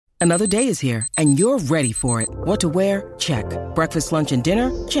Another day is here, and you're ready for it. What to wear? Check. Breakfast, lunch, and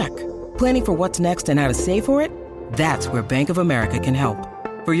dinner? Check. Planning for what's next and how to save for it? That's where Bank of America can help.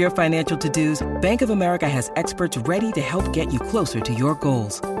 For your financial to-dos, Bank of America has experts ready to help get you closer to your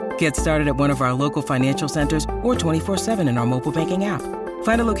goals. Get started at one of our local financial centers or 24/7 in our mobile banking app.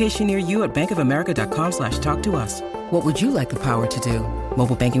 Find a location near you at bankofamerica.com/talktous. What would you like the power to do?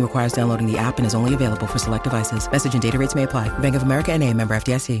 Mobile banking requires downloading the app and is only available for select devices. Message and data rates may apply. Bank of America N.A., member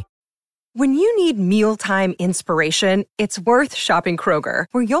FDIC. When you need mealtime inspiration, it's worth shopping Kroger,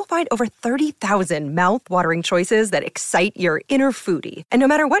 where you'll find over 30,000 mouth-watering choices that excite your inner foodie. And no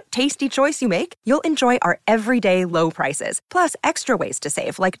matter what tasty choice you make, you'll enjoy our everyday low prices, plus extra ways to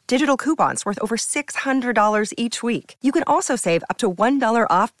save, like digital coupons worth over $600 each week. You can also save up to $1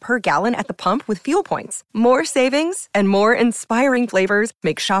 off per gallon at the pump with fuel points. More savings and more inspiring flavors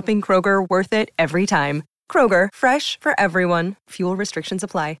make shopping Kroger worth it every time. Kroger, fresh for everyone. Fuel restrictions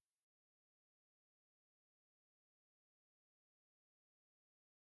apply.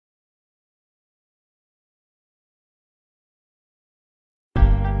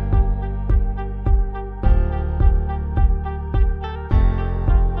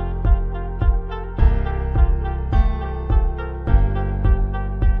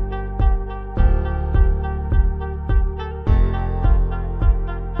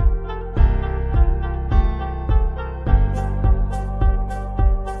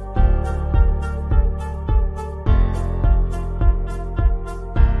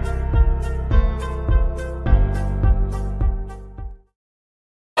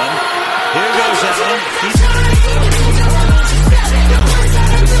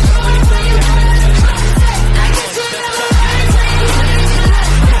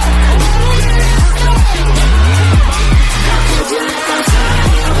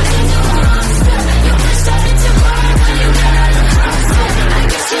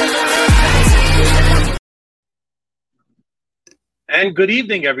 And good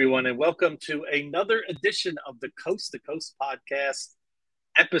evening, everyone, and welcome to another edition of the Coast to Coast podcast,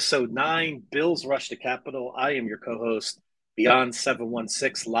 episode 9, Bills Rush to Capital. I am your co-host, Beyond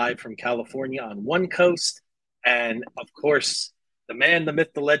 716, live from California on one coast. And, of course, the man, the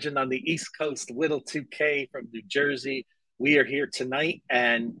myth, the legend on the East Coast, Whittle 2K from New Jersey. We are here tonight,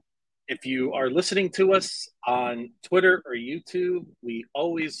 and if you are listening to us on Twitter or YouTube, we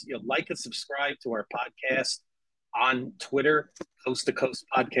always like and subscribe to our podcast on Twitter, Coast to Coast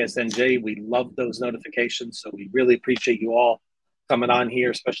Podcast NJ. We love those notifications, so we really appreciate you all coming on here,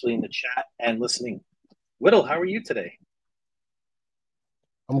 especially in the chat and listening. Whittle, how are you today?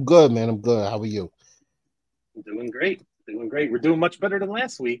 I'm good, man. I'm good. How are you? I'm doing great. We're doing much better than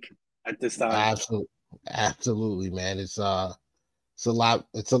last week at this time. Absolutely, man. It's a lot.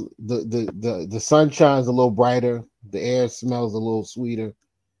 The sun shines a little brighter. The air smells a little sweeter.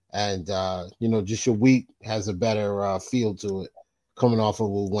 And, just your week has a better feel to it coming off of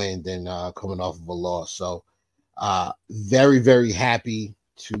a win than coming off of a loss. So very, very happy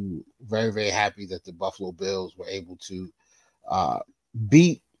that the Buffalo Bills were able to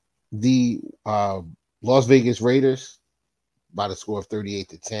beat the Las Vegas Raiders by the score of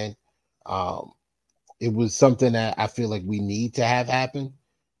 38-10. It was something that I feel like we need to have happen.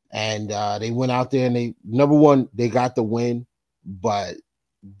 And they went out there and they got the win, but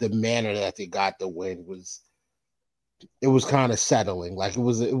the manner that they got the win was kind of settling. Like it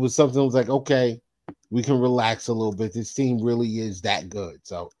was something that was like, okay, we can relax a little bit. This team really is that good.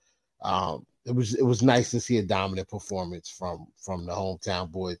 So it was nice to see a dominant performance from the hometown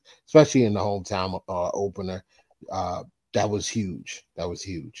boys, especially in the hometown opener. That was huge.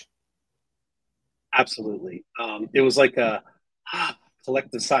 Absolutely. It was like a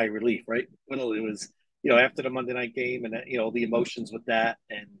collective sigh of relief, right? Well, it was, after the Monday night game and, the emotions with that,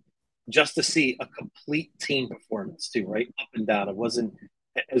 and just to see a complete team performance too, right? Up and down. It wasn't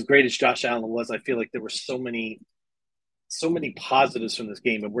as great as Josh Allen was. I feel like there were so many positives from this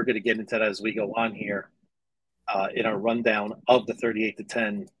game, and we're going to get into that as we go on here in our rundown of the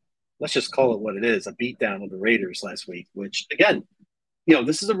 38-10. Let's just call it what it is, a beatdown of the Raiders last week, which, again,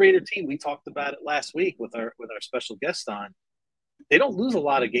 this is a Raider team. We talked about it last week with our special guest on. They don't lose a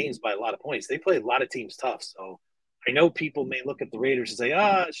lot of games by a lot of points. They play a lot of teams tough. So I know people may look at the Raiders and say,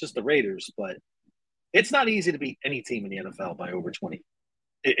 it's just the Raiders, but it's not easy to beat any team in the NFL by over 20.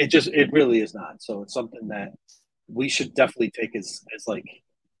 It really is not. So it's something that we should definitely take as like,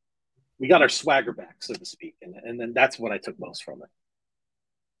 we got our swagger back, so to speak. And then that's what I took most from it.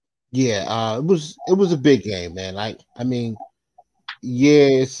 Yeah, it was a big game, man. I mean,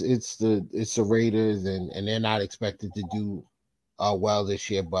 yes, it's the Raiders and they're not expected to do well this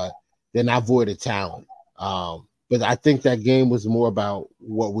year, but they're not void of talent. But I think that game was more about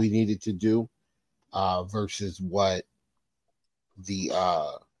what we needed to do versus what the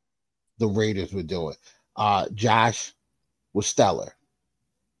Raiders were doing. Josh was stellar.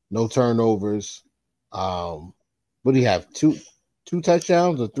 No turnovers. What do you have? Two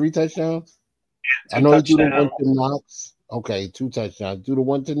touchdowns or 3 touchdowns? I know he threw the one to Knox. Okay, 2 touchdowns. Do the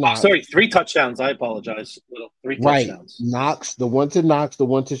one to Knox. Sorry, 3 touchdowns. I apologize. 3 touchdowns. Knox, the one to Knox, the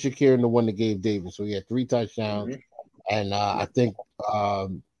one to Shakir, and the one to Gabe Davis. So he had 3 touchdowns. And I think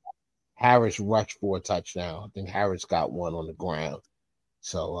Harris rushed for a touchdown. I think Harris got one on the ground.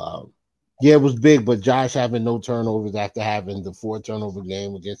 So, yeah, it was big, but Josh having no turnovers after having the 4 turnover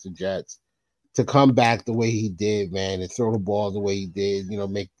game against the Jets, to come back the way he did, man, and throw the ball the way he did,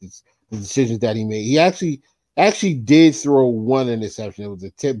 make the decisions that he made. He actually did throw 1 interception. It was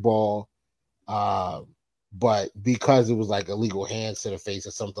a tip ball, but because it was like illegal hands to the face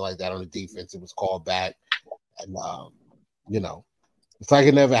or something like that on the defense, it was called back. And, it's like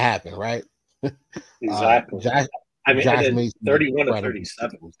it never happened, right? Exactly. Josh made 31 to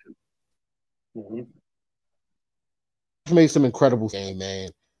 37. Made some incredible game, man.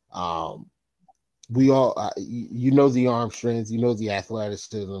 We all, the arm strength, the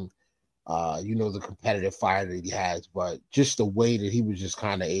athleticism, the competitive fire that he has, but just the way that he was just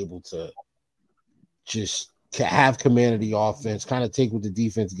kind of able to just have command of the offense, kind of take what the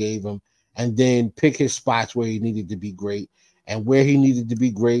defense gave him, and then pick his spots where he needed to be great. And where he needed to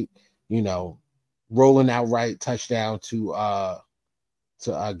be great, rolling out right, touchdown to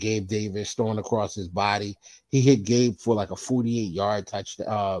Gabe Davis, throwing across his body. He hit Gabe for like a 48-yard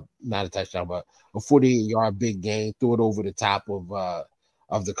touchdown, not a touchdown, but a 48-yard big gain, threw it over the top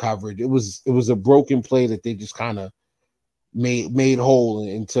of the coverage. It was a broken play that they just kind of made whole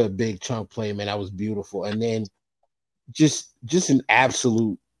into a big chunk play, man. That was beautiful. And then just an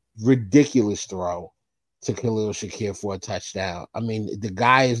absolute ridiculous throw to Khalil Shakir for a touchdown. I mean, the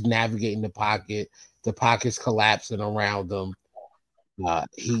guy is navigating the pocket. The pocket's collapsing around him.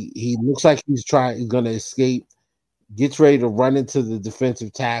 He looks like he's going to escape, gets ready to run into the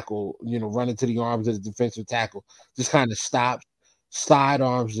defensive tackle, run into the arms of the defensive tackle, just kind of stops, side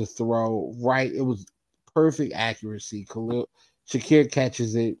arms the throw, right? It was perfect accuracy. Khalil Shakir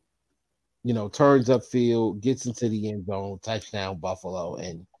catches it, turns upfield, gets into the end zone, touchdown Buffalo.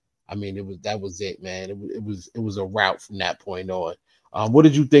 And I mean, that was it, man. It was a route from that point on. What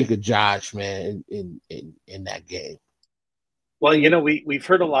did you think of Josh, man, in that game? Well, we've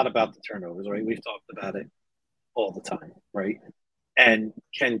heard a lot about the turnovers, right? We've talked about it all the time, right? And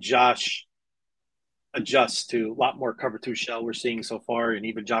can Josh adjust to a lot more cover 2 shell we're seeing so far? And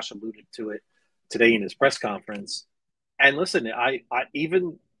even Josh alluded to it today in his press conference. And listen, I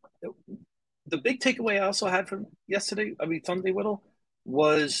even the big takeaway I also had from Sunday, Whittle,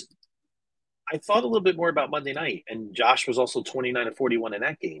 was I thought a little bit more about Monday night, and Josh was also 29 to 41 in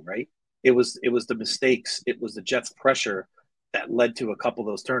that game, right? It was the mistakes, it was the Jets' pressure that led to a couple of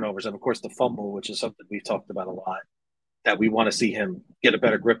those turnovers, and of course the fumble, which is something we've talked about a lot, that we want to see him get a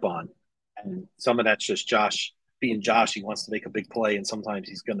better grip on. And some of that's just Josh being Josh. He wants to make a big play, and sometimes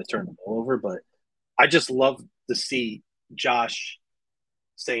he's going to turn the ball over. But I just love to see Josh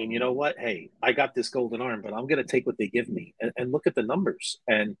saying, you know what, hey, I got this golden arm, but I'm going to take what they give me, and look at the numbers.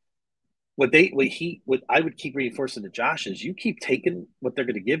 And what I would keep reinforcing to Josh is, you keep taking what they're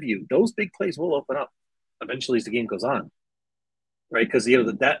going to give you. Those big plays will open up eventually as the game goes on, right? Because the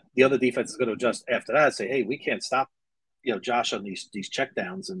other defense is going to adjust after that and say, hey, we can't stop Josh on these check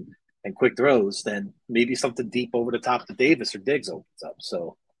downs and quick throws. Then maybe something deep over the top to Davis or Diggs opens up.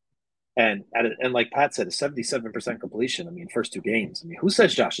 So, and like Pat said, a 77% completion. I mean, first 2 games. I mean, who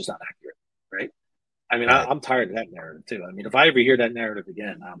says Josh is not accurate, right? I mean, I'm tired of that narrative too. I mean, if I ever hear that narrative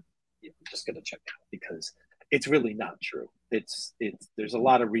again, I'm just going to check out, because it's really not true. There's a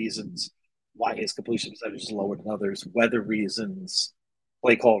lot of reasons why his completion percentage is lower than others, weather reasons,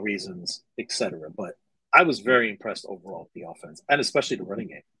 play call reasons, etc. But I was very impressed overall with the offense, and especially the running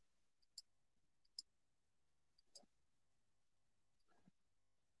game.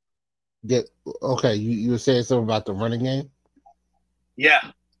 Yeah. Okay. You were saying something about the running game?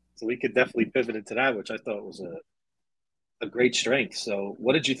 Yeah. So we could definitely pivot into that, which I thought was a great strength. So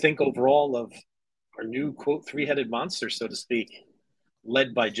what did you think overall of our new, quote, 3-headed monster, so to speak,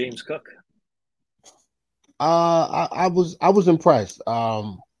 led by James Cook? I was impressed.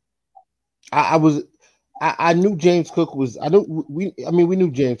 I knew James Cook was. We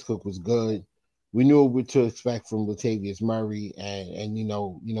knew James Cook was good. We knew what to expect from Latavius Murray, and you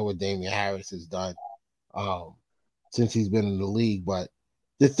know what Damian Harris has done since he's been in the league. But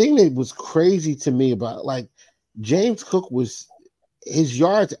the thing that was crazy to me about, like, James Cook, was his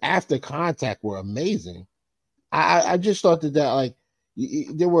yards after contact were amazing. I just thought that like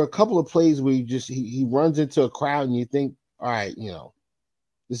there were a couple of plays where he runs into a crowd and you think, all right,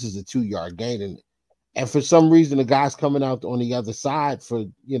 this is a 2-yard gain, and for some reason the guy's coming out on the other side for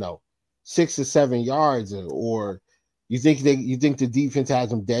 6 or 7 yards, or you think the defense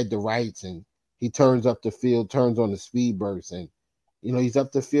has him dead to rights, and he turns up the field, turns on the speed burst, and he's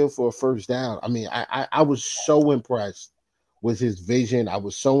up the field for a first down. I mean, I was so impressed with his vision. I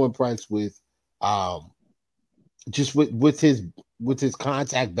was so impressed with just with his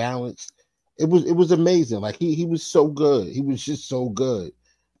contact balance. It was amazing. Like he was so good. He was just so good.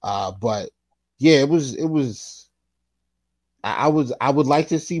 But yeah, it was. I would like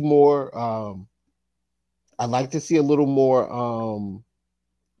to see more. I'd like to see a little more.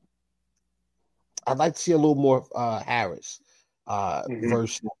 I'd like to see a little more Harris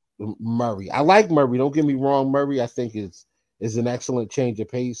versus Murray. I like Murray. Don't get me wrong. Murray, I think is an excellent change of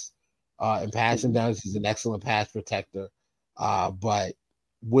pace and passing down. He's an excellent pass protector. But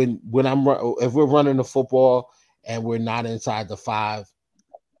when if we're running the football and we're not inside the 5,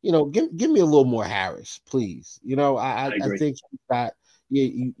 give me a little more Harris, please. I think he got.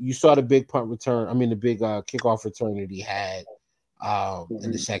 Yeah, you saw the big punt return. I mean, the big kickoff return that he had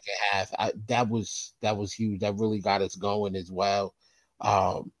in the second half. That was huge. That really got us going as well.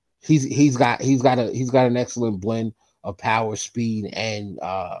 He's got an excellent blend of power, speed, and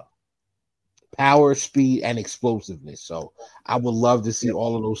explosiveness. So I would love to see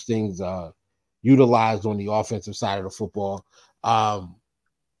all of those things utilized on the offensive side of the football.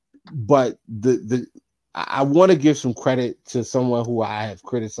 But I want to give some credit to someone who I have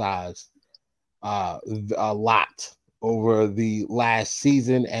criticized a lot over the last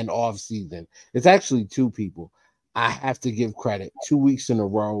season and off season. It's actually 2 people. I have to give credit. 2 weeks in a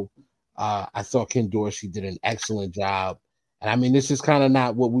row, I thought Ken Dorsey did an excellent job. And I mean, this is kind of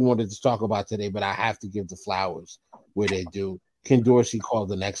not what we wanted to talk about today, but I have to give the flowers where they do. Ken Dorsey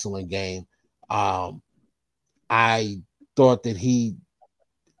called an excellent game. I thought that he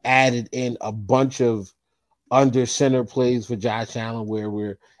added in a bunch of under center plays for Josh Allen where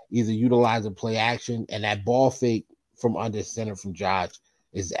we're either utilizing play action, and that ball fake from under center from Josh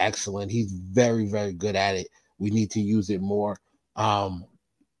is excellent. He's very, very good at it. We need to use it more. And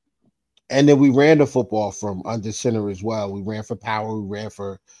then we ran the football from under center as well. We ran for power. We ran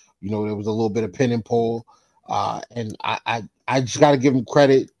for, there was a little bit of pin and pull. And I just got to give him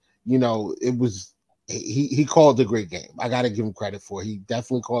credit. It was, he called a great game. I got to give him credit for it. He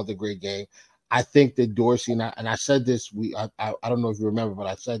definitely called a great game. I think that Dorsey, and I said this, I don't know if you remember, but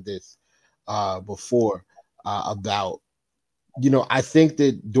I said this before about, I think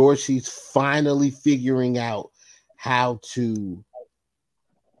that Dorsey's finally figuring out how to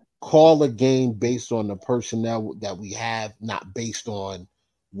call a game based on the personnel that we have, not based on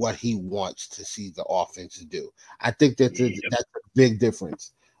what he wants to see the offense do. I think that's a big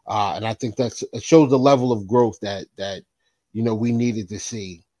difference. And I think it shows the level of growth that we needed to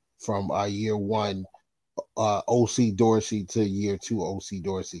see from year 1 OC Dorsey to year 2 OC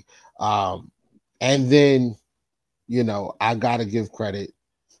Dorsey. And then, I got to give credit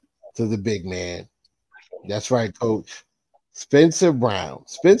to the big man. That's right, Coach. Spencer Brown.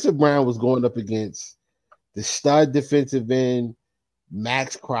 Spencer Brown was going up against the stud defensive end,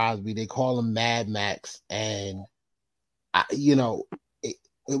 Max Crosby. They call him Mad Max. And,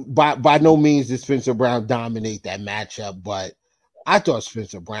 by no means did Spencer Brown dominate that matchup, but I thought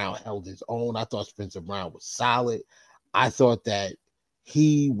Spencer Brown held his own. I thought Spencer Brown was solid. I thought that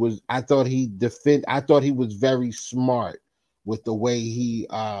he was very smart with the way he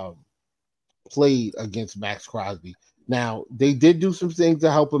played against Max Crosby. Now, they did do some things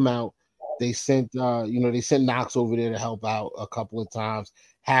to help him out. They sent Knox over there to help out a couple of times.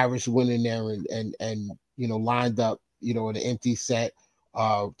 Harris went in there and lined up, in an empty set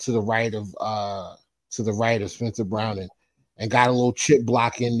to the right of Spencer Brown and got a little chip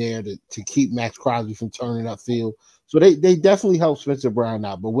block in there to keep Max Crosby from turning upfield. So they definitely helped Spencer Brown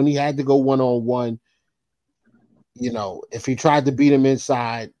out. But when he had to go one-on-one, if he tried to beat him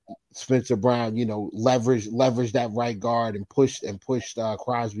inside, Spencer Brown, leveraged that right guard and pushed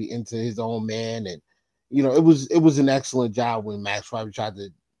Crosby into his own man. And, it was an excellent job when Max Crosby tried to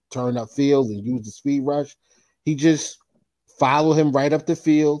turn upfield and use the speed rush. He just followed him right up the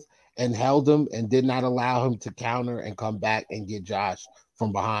field and held him and did not allow him to counter and come back and get Josh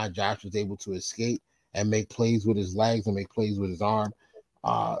from behind. Josh was able to escape and make plays with his legs and make plays with his arm,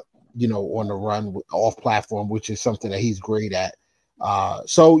 on the run off platform, which is something that he's great at. I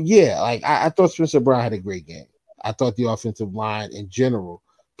thought Spencer Brown had a great game. I thought the offensive line in general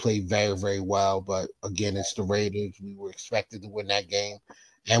played very, very well. But again, it's the Raiders. We were expected to win that game,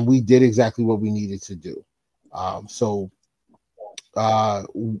 and we did exactly what we needed to do. So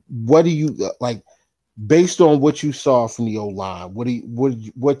what do you like based on what you saw from the O-line?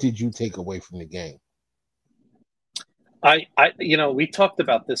 What did you take away from the game? We talked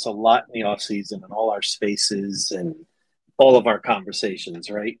about this a lot in the offseason and all our spaces and all of our conversations,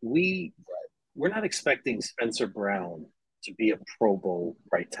 right? We're not expecting Spencer Brown to be a Pro Bowl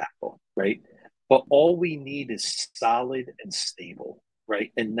right tackle, right? But all we need is solid and stable,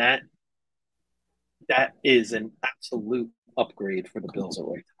 right? And that is an absolute upgrade for the Bills at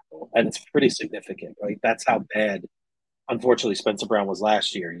right tackle, and it's pretty significant, right? That's how bad, unfortunately, Spencer Brown was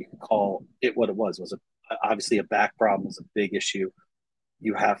last year. You can call it what it was. It was obviously a back problem is a big issue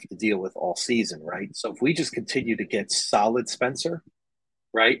you have to deal with all season, right? So if we just continue to get solid Spencer,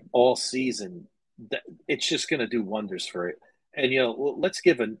 right, all season, it's just going to do wonders for it. And, let's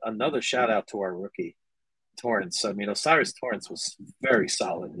give another shout out to our rookie, Torrance. I mean, O'Cyrus Torrance was very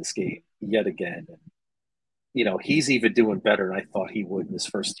solid in this game yet again. And, he's even doing better than I thought he would in his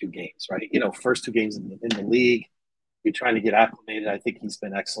first two games, right? First two games in the league, you're trying to get acclimated. I think he's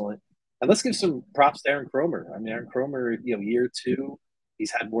been excellent. And let's give some props to Aaron Cromer. I mean, Aaron Cromer, year two,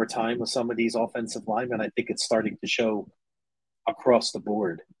 he's had more time with some of these offensive linemen. I think it's starting to show across the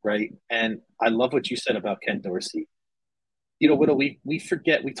board, right? And I love what you said about Ken Dorsey. We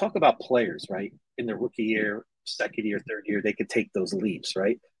forget, we talk about players, right? In their rookie year, second year, third year, they could take those leaps,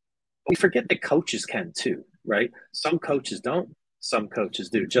 right? But we forget that coaches can too, right? Some coaches don't, some coaches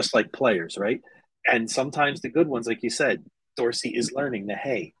do, just like players, right? And sometimes the good ones, like you said, Dorsey is learning that,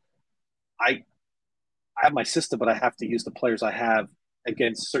 hey, I have my system, but I have to use the players I have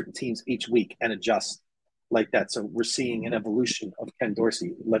against certain teams each week and adjust like that. So we're seeing an evolution of Ken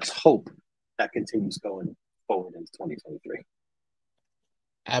Dorsey. Let's hope that continues going forward into 2023.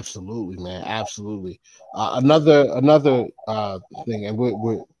 Absolutely, man. Absolutely. Another thing, and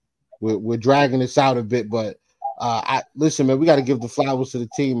we're dragging this out a bit, but listen, man, we got to give the flowers to the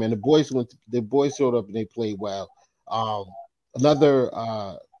team, and the boys showed up and they played well. Another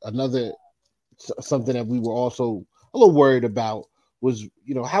something that we were also a little worried about was,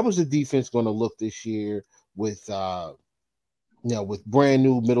 how was the defense going to look this year with with brand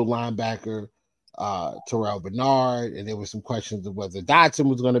new middle linebacker Terrell Bernard, and there were some questions of whether Dotson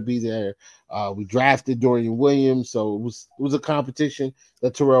was going to be there. We drafted Dorian Williams, so it was a competition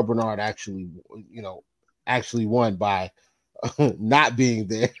that Terrell Bernard actually won by not being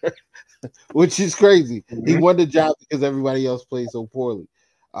there, which is crazy. Mm-hmm. He won the job because everybody else played so poorly.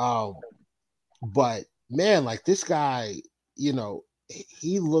 But man, like this guy, he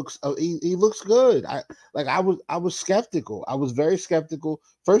looks good. I was skeptical. I was very skeptical.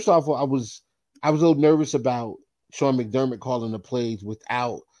 First off, I was a little nervous about Sean McDermott calling the plays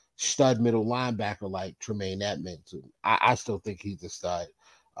without stud middle linebacker like Tremaine Edmonds. I still think he's a stud.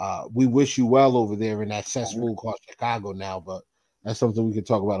 We wish you well over there in that cesspool called Chicago now, but that's something we can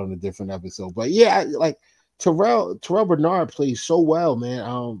talk about on a different episode. But yeah, like Terrell Bernard plays so well,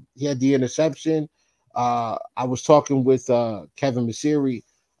 man. He had the interception. I was talking with Kevin Masiri.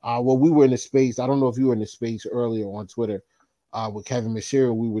 We were in the space. I don't know if you were in the space earlier on Twitter with Kevin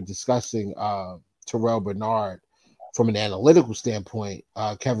Masiri. We were discussing Terrell Bernard from an analytical standpoint.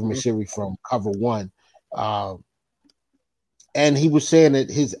 Kevin Masiri from Cover One. And he was saying that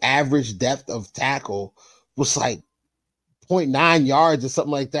his average depth of tackle was like 0.9 yards or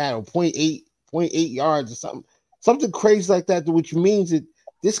something like that, or 0.8 yards or something crazy like that, which means that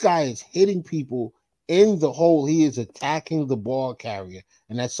this guy is hitting people in the hole. He is attacking the ball carrier,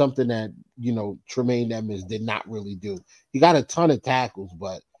 and that's something that Tremaine Edmonds did not really do. He got a ton of tackles,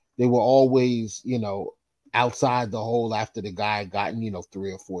 but they were always outside the hole after the guy gotten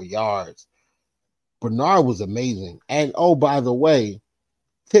 3 or 4 yards. Bernard was amazing. And oh, by the way,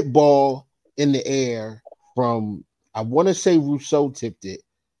 tip ball in the air from, I want to say Rousseau tipped it.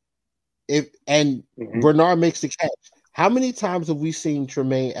 Bernard makes the catch. How many times have we seen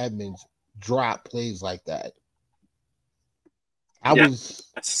Tremaine Edmonds drop plays like that? I was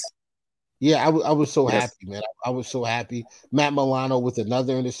so happy, man. I was so happy. Matt Milano with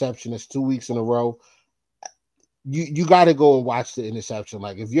another interception. That's 2 weeks in a row. You got to go and watch the interception.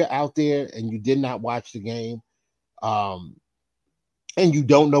 Like if you're out there and you did not watch the game, and you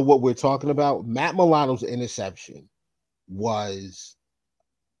don't know what we're talking about, Matt Milano's interception was,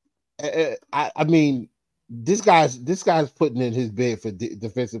 I mean, this guy's putting in his bid for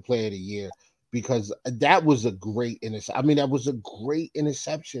defensive player of the year, because that was a great interception. I mean, that was a great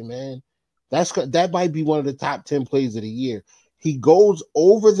interception, man. That might be one of the top 10 plays of the year. He goes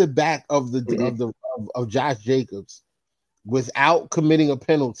over the back of of Josh Jacobs without committing a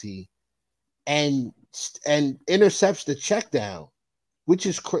penalty, and intercepts the check down, which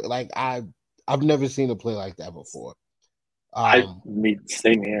is like I I've never seen a play like that before.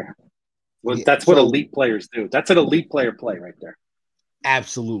 Same here. Well, Yeah, that's what elite players do. That's an elite player play right there.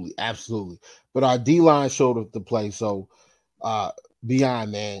 Absolutely, absolutely. But our D line showed up to play. So,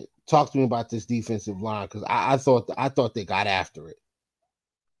 Beyond, man, talk to me about this defensive line because I thought they got after it.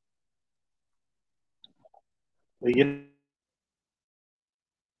 You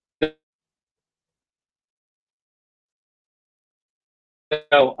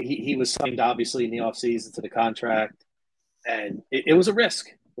know, he was signed obviously in the offseason to the contract, and it was a risk,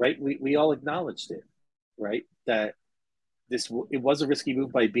 right? We all acknowledged it, right? That it was a risky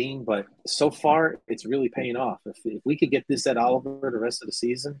move by Beane, but so far it's really paying off. If we could get this at Oliver the rest of the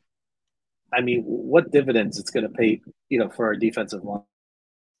season, I mean, what dividends it's going to pay, for our defensive line.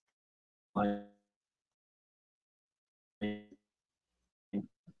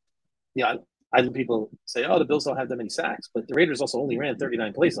 Yeah, I people say, "Oh, the Bills don't have that many sacks," but the Raiders also only ran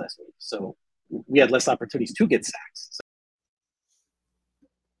 39 plays last week, so we had less opportunities to get sacks.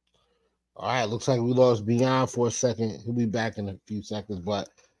 All right, looks like we lost Beyond for a second. He'll be back in a few seconds, but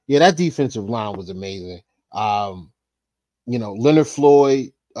yeah, that defensive line was amazing. Leonard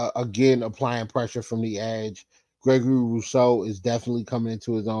Floyd again applying pressure from the edge. Gregory Rousseau is definitely coming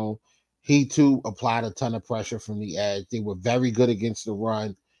into his own. He too applied a ton of pressure from the edge. They were very good against the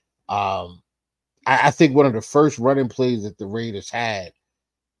run. I think one of the first running plays that the Raiders had,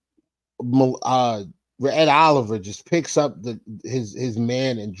 Ed Oliver just picks up his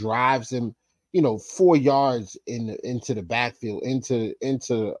man and drives him, 4 yards into the backfield,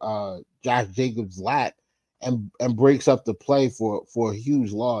 into Josh Jacobs' lap, and breaks up the play for a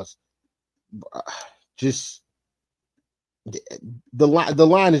huge loss. Just the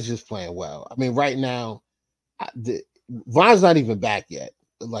line is just playing well. I mean, right now, Von's not even back yet.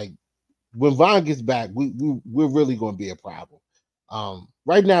 Like when Von gets back, we're really going to be a problem.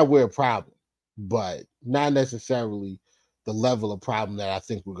 Right now, we're a problem, but not necessarily the level of problem that I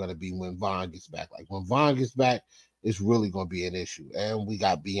think we're going to be when Von gets back. Like when Von gets back, it's really going to be an issue, and we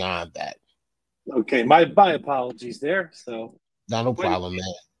got Beyond that. Okay, my apologies there. So no problem,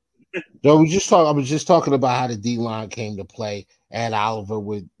 man. So I was just talking about how the D line came to play. Ed Oliver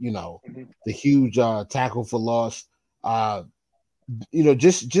with the huge tackle for loss.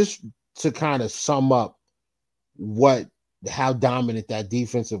 Just to kind of sum up how dominant that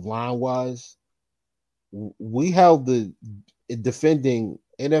defensive line was. We held the defending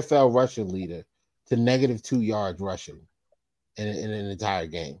NFL rushing leader to -2 yards rushing in an entire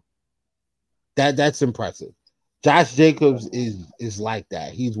game. That's impressive. Josh Jacobs is like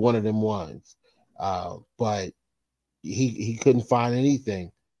that. He's one of them ones, but he couldn't find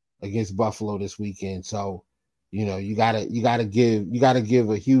anything against Buffalo this weekend. So, you gotta give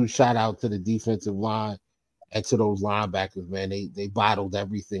a huge shout out to the defensive line and to those linebackers, man. They bottled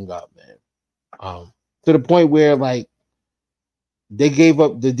everything up, man. To the point where like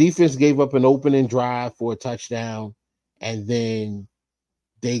the defense gave up an opening drive for a touchdown, and then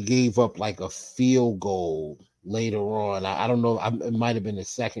they gave up like a field goal later on. I don't know. It might have been the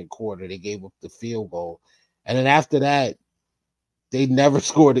second quarter. They gave up the field goal, and then after that, they never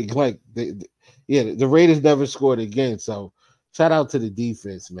scored it. Like the Raiders never scored again. So shout out to the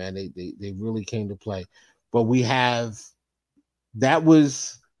defense, man. They really came to play. But that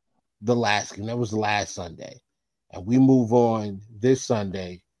was the last game. That was the last Sunday, and we move on this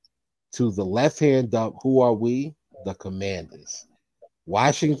Sunday to the left hand up. Who are we? The Commanders.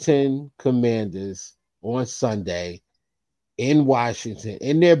 Washington Commanders on Sunday in Washington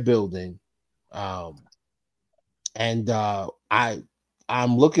in their building, and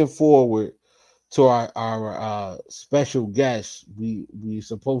I'm looking forward to our special guest we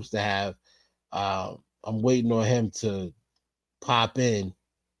supposed to have. I'm waiting on him to pop in,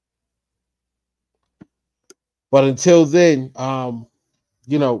 but until then,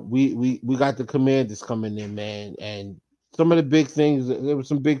 we got the Commanders coming in, man, and some of the big things. There were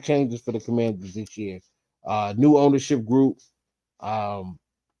some big changes for the Commanders this year. New ownership group.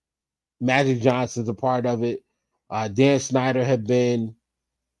 Magic Johnson's a part of it. Dan Snyder had been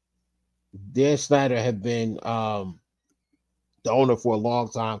the owner for a long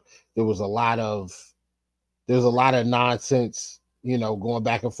time. There was a lot of nonsense, going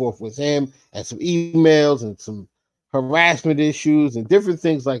back and forth with him, and some emails and some harassment issues and different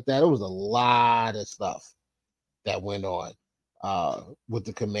things like that. It was a lot of stuff that went on with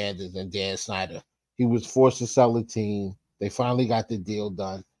the Commanders and Dan Snyder. He was forced to sell the team. They finally got the deal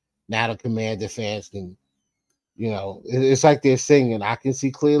done. Now the Commander fans can, it's like they're singing. I can see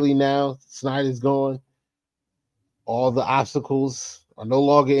clearly now. Snyder's gone. All the obstacles are no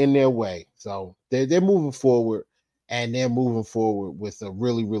longer in their way. So they're moving forward. and they're moving forward with a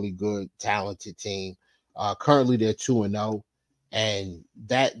really, really good, talented team. Currently, they're 2-0, and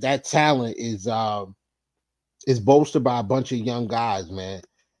that talent is bolstered by a bunch of young guys, man.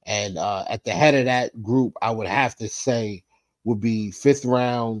 And at the head of that group, I would have to say would be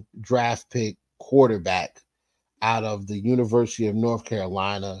 5th-round draft pick quarterback out of the University of North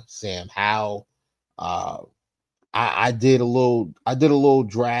Carolina, Sam Howell. I did a little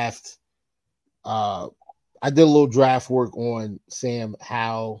draft. I did a little draft work on Sam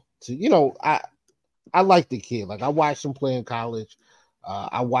Howell. I like the kid. Like, I watched him play in college.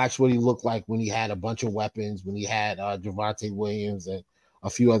 I watched what he looked like when he had a bunch of weapons, when he had Javonte Williams and a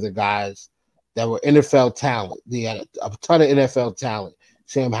few other guys that were NFL talent. He had a ton of NFL talent.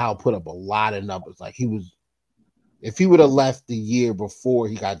 Sam Howell put up a lot of numbers. Like, if he would have left the year before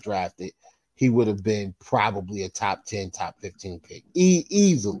he got drafted, he would have been probably a top 10, top 15 pick.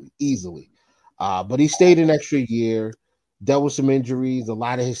 Easily. But he stayed an extra year, dealt with some injuries. A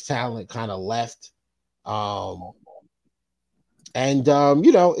lot of his talent kind of left.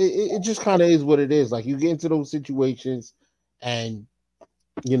 It just kind of is what it is. Like, you get into those situations and,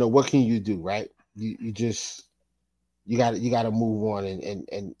 what can you do, right? You got to move on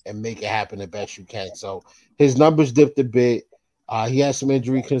and make it happen the best you can. So his numbers dipped a bit. He has some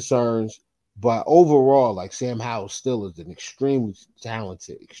injury concerns, but overall, like, Sam Howell still is an extremely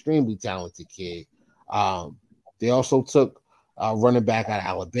talented kid. They also took running back out of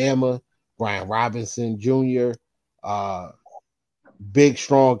Alabama, Brian Robinson Jr., big,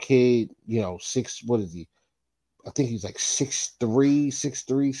 strong kid, what is he? I think he's like 6'3",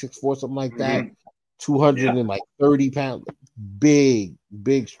 6'4", something like that. 230 pounds, big,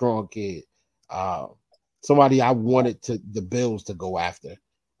 strong kid. Somebody I wanted the Bills to go after,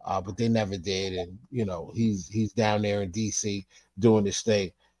 but they never did. And he's down there in DC doing this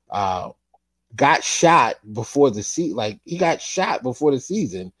thing. Got shot before the season. Like, he got shot before the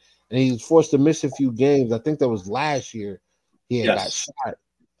season, and he was forced to miss a few games. I think that was last year. He got shot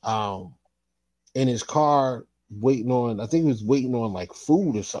in his car, waiting on. I think he was waiting on like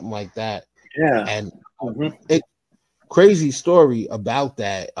food or something like that. Yeah. And crazy story about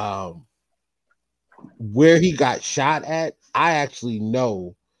that. Where he got shot at, I actually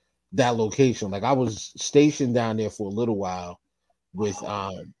know that location. Like, I was stationed down there for a little while with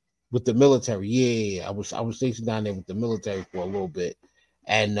the military. Yeah, I was stationed down there with the military for a little bit,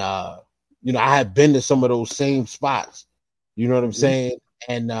 and I had been to some of those same spots. You know what I'm saying?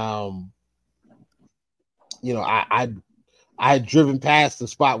 And I had driven past the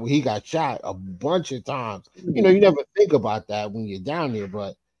spot where he got shot a bunch of times. You never think about that when you're down there,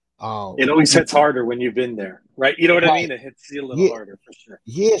 but it always hits harder when you've been there, right? You know what I mean? It hits you a little harder for sure.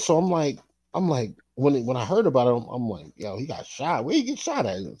 Yeah, so I'm like, when I heard about him, I'm like, yo, he got shot. Where he get shot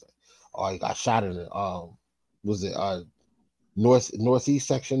at? He got shot in the northeast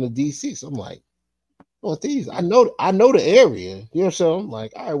section of DC. So I'm like, northeast. I know the area. You know what I'm saying? I'm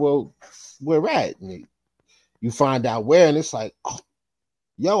like, all right, well, where at? And you find out where, and it's like,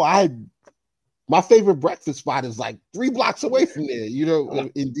 my favorite breakfast spot is like 3 blocks away from there,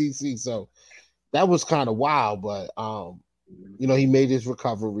 in DC. So that was kind of wild, but he made his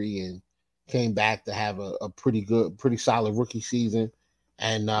recovery and came back to have a pretty solid rookie season.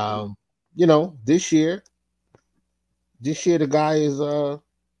 And this year the guy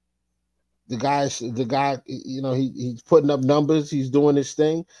he's putting up numbers, he's doing his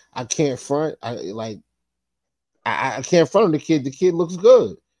thing. I can't front. I can't front him. The kid looks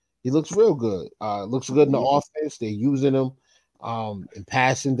good. He looks real good. Looks good in the offense. They're using him in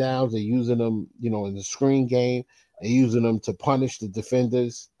passing downs. They're using him, in the screen game. They're using him to punish the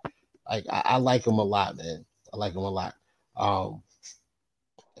defenders. Like, I like him a lot, man. I like him a lot.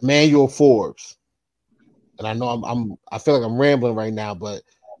 Emmanuel Forbes. And I know I feel like I'm rambling right now, but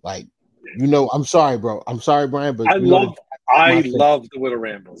I'm sorry, bro. I'm sorry, Brian, but I love the Little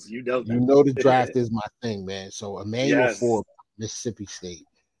Rambles. You know that. The draft is my thing, man. So Emmanuel Forbes, Mississippi State.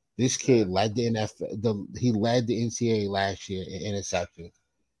 This kid led the NFL. He led the NCAA last year in interception.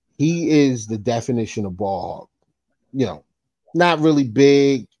 He is the definition of ball hog. Not really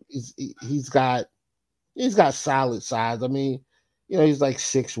big. He's got solid size. I mean, he's like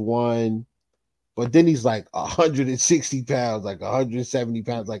 6'1", but then he's like 160 pounds, like 170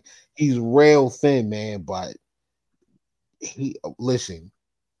 pounds. Like, he's rail thin, man. But listen,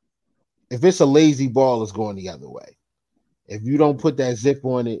 if it's a lazy ball, it's going the other way. If you don't put that zip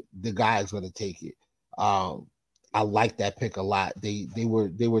on it, the guy's going to take it. I like that pick a lot. They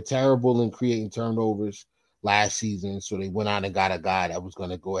were terrible in creating turnovers last season, so they went out and got a guy that was going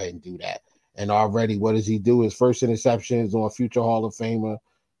to go ahead and do that. And already, what does he do? His first interception is on future Hall of Famer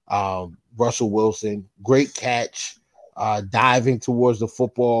Russell Wilson. Great catch. diving towards the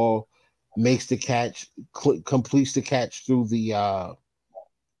football, makes the catch, completes the catch through the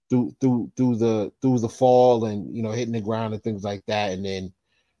through the fall, and hitting the ground and things like that, and then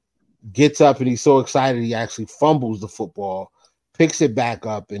gets up and he's so excited he actually fumbles the football, picks it back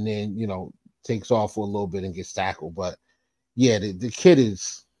up, and then takes off for a little bit and gets tackled. But yeah, the kid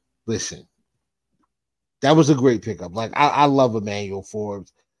is, listen, that was a great pickup. Like I love Emmanuel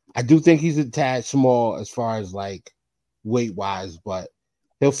Forbes. I do think he's a tad small as far as like weight wise, but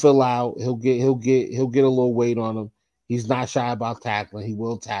he'll fill out. He'll get a little weight on him. He's not shy about tackling. He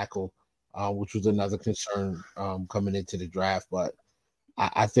will tackle, which was another concern coming into the draft. But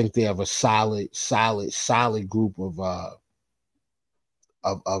I think they have a solid group of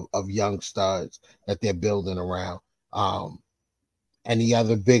young studs that they're building around. And the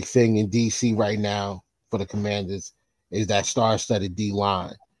other big thing in DC right now for the Commanders is that star-studded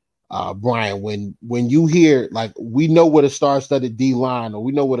D-line. Brian, when you hear, like, we know what a star-studded D-line, or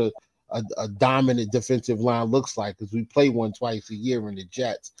we know what a dominant defensive line looks like because we play one twice a year in the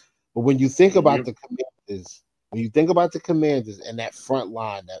Jets. But when you think about the Commanders, and that front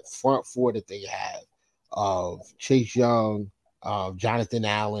line, that front four that they have of Chase Young, Jonathan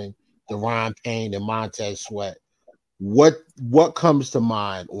Allen, Deron Payne, and Montez Sweat, what comes to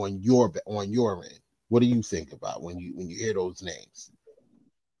mind on your end? What do you think about when you hear those names?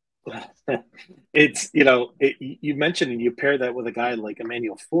 It's you mentioned, and you pair that with a guy like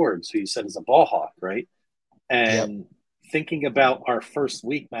Emmanuel Forbes, who you said is a ball hawk, right? And thinking about our first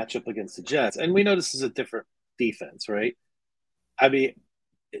week matchup against the Jets, and we know this is a different defense, right? I mean,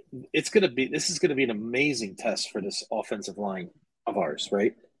 this is gonna be an amazing test for this offensive line of ours,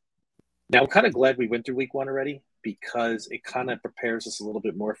 right? Now, I'm kind of glad we went through week one already because it kind of prepares us a little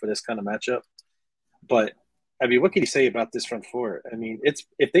bit more for this kind of matchup. But I mean, what can you say about this front four? I mean, it's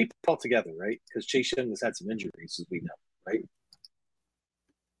if they pull together, right? Because Chase Young has had some injuries, as we know,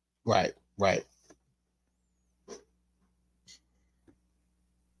 right? Right.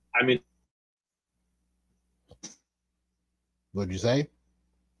 I mean, what'd you say?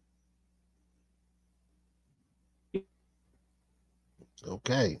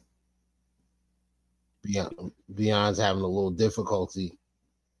 Okay. Beyond's having a little difficulty.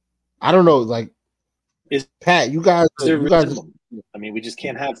 I don't know, like, Pat, you guys. I mean, we just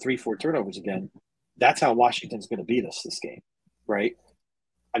can't have 3-4 turnovers again. That's how Washington's going to beat us this game, right?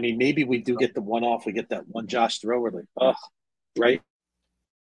 I mean, maybe we do get the one off. We get that one Josh throw. We're like, right?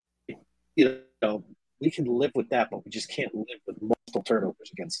 We can live with that, but we just can't live with multiple turnovers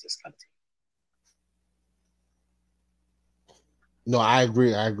against this kind of team. No, I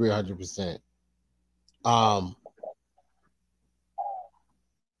agree 100%.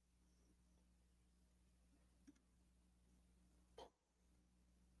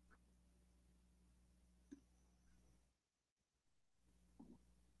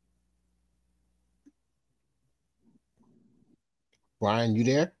 Brian, you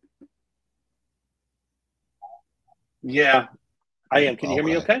there? Yeah, I am. Can you hear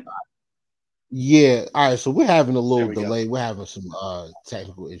me okay? Yeah. All right. So we're having a little delay. We're having some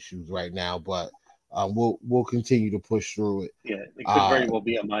technical issues right now, but we'll continue to push through it. Yeah, it could very well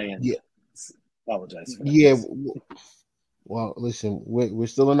be on my end. Yeah. Apologize for that. Yeah. Well, listen, we're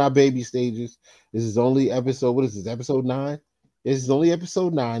still in our baby stages. This is only episode. What is this? Episode 9? This is only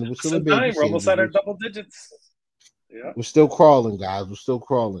episode 9. We're still in baby stages. We're almost at our double digits. Yeah. We're still crawling, guys. We're still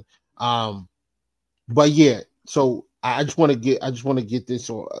crawling. But yeah, so I just want to get this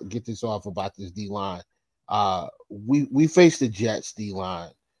off about this D line. We faced the Jets D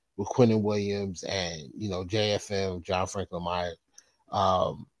line with Quinnen Williams and JFM, John Franklin Myers.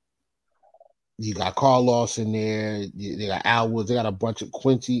 You got Carl Lawson there. They got Al Woods. They got a bunch of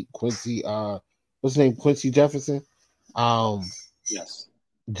Quincy. What's his name? Quincy Jefferson. Yes.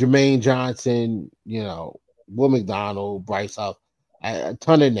 Jermaine Johnson. Will McDonald, Bryce Huff, a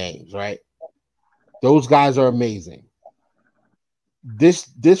ton of names, right? Those guys are amazing. This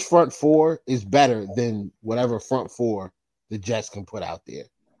front four is better than whatever front four the Jets can put out there.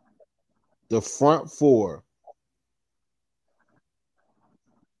 The front four,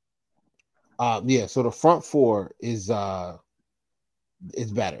 so the front four is better.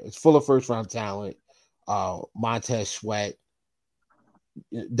 It's full of first round talent. Montez Sweat,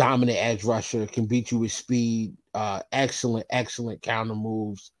 dominant edge rusher, can beat you with speed. Excellent counter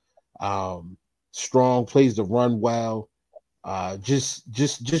moves. Strong, plays the run well. I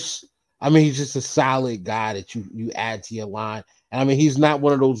mean, he's just a solid guy that you add to your line. And I mean, he's not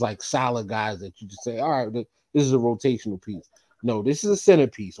one of those like solid guys that you just say, all right, this is a rotational piece. No, this is a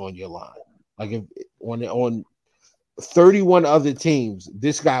centerpiece on your line. Like 31 other teams,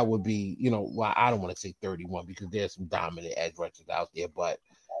 this guy would be, well, I don't want to say 31 because there's some dominant edge rushers out there, but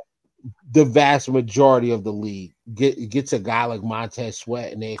the vast majority of the league gets a guy like Montez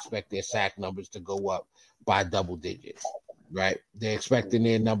Sweat, and they expect their sack numbers to go up by double digits, right? They're expecting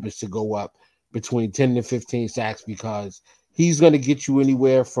their numbers to go up between 10 to 15 sacks because he's going to get you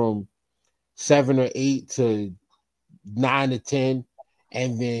anywhere from 7 or 8 to 9 to 10.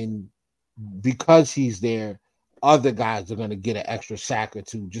 And then because he's there, other guys are going to get an extra sack or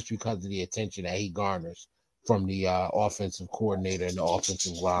two just because of the attention that he garners from the offensive coordinator and the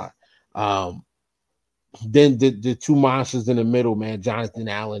offensive line. Then the two monsters in the middle, man, Jonathan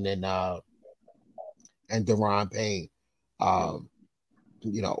Allen and Daron Payne.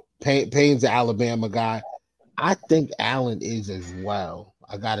 Payne's an Alabama guy. I think Allen is as well.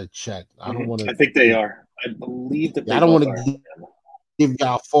 I gotta check. I don't want to. I think they are. I believe that. I don't want to give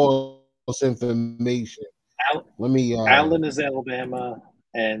y'all false information. Allen is Alabama,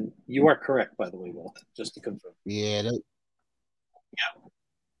 and you are correct, by the way, Will. Just to confirm. Yeah. Yeah.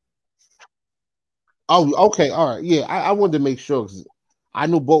 Oh, okay, all right. Yeah, I wanted to make sure because I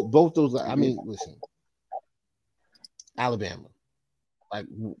knew both those. I mean, listen, Alabama, like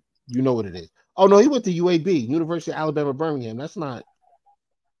you know what it is. Oh no, he went to UAB, University of Alabama, Birmingham. That's not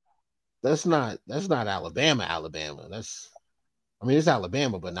Alabama. It's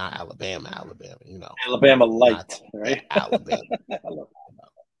Alabama, but not Alabama. Alabama light, right? Alabama.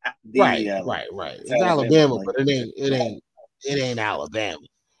 Right. It's Alabama, but it ain't Alabama.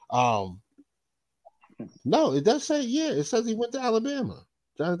 No, it does say, it says he went to Alabama.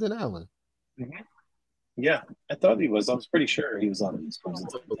 Jonathan Allen. Mm-hmm. Yeah, I thought he was. I was pretty sure he was on these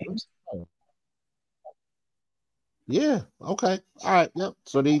teams. Yeah, okay. All right, yep.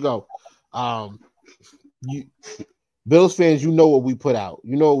 So there you go. You Bills fans, you know what we put out.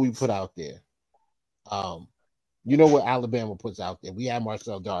 You know what we put out there. You know what Alabama puts out there. We have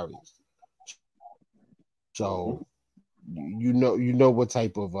Marcel Darius. So you know what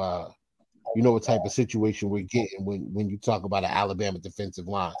type of situation we're getting when you talk about an Alabama defensive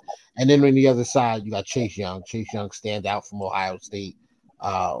line. And then on the other side, you got Chase Young. Chase Young stand out from Ohio State.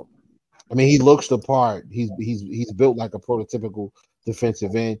 He looks the part. He's built like a prototypical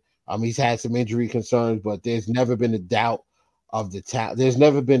defensive end. He's had some injury concerns, but there's never been a doubt of the talent. There's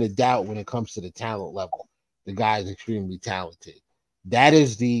never been a doubt when it comes to the talent level. The guy is extremely talented. That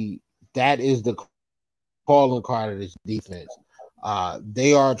is the calling card of this defense.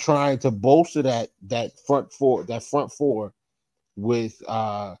 They are trying to bolster that front four with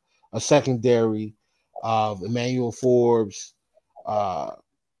a secondary of Emmanuel Forbes,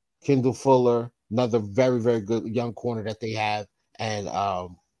 Kendall Fuller, another very, very good young corner that they have, and I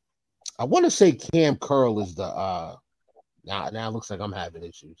want to say Cam Curl is the now it looks like I'm having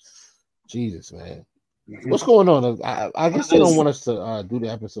issues. Jesus, man. What's going on? I guess they don't want us to do the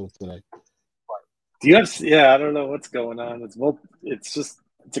episode today. I don't know what's going on. It's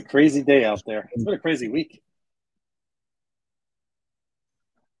a crazy day out there. It's been a crazy week.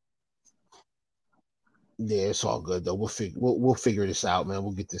 Yeah, it's all good though. We'll figure this out, man.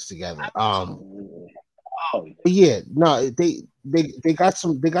 We'll get this together. They got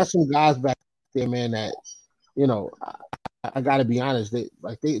some guys back there, man, that I gotta be honest, they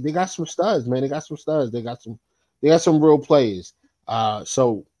got some studs, man. They got some studs. They got some real players.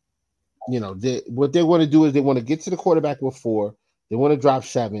 So what they want to do is they want to get to the quarterback with 4. They want to drop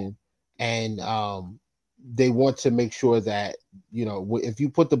 7, and they want to make sure that if you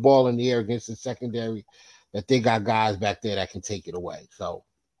put the ball in the air against the secondary, that they got guys back there that can take it away. So,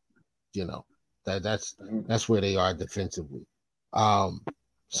 that's where they are defensively.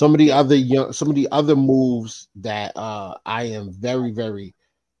 Some of the other moves that I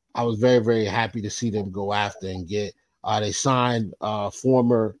was very, very happy to see them go after and get. They signed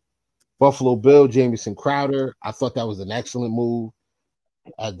former Buffalo Bill Jamison Crowder. I thought that was an excellent move.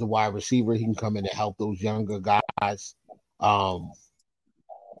 As the wide receiver, he can come in and help those younger guys.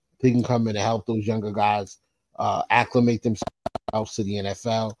 Acclimate themselves to the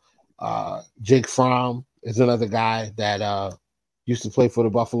NFL. Jake Fromm is another guy that used to play for the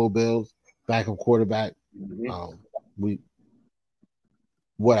Buffalo Bills, backup quarterback.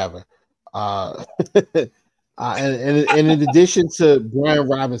 Whatever. And in addition to Brian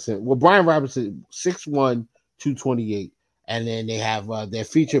Robinson, 6'1", 228. And then they have their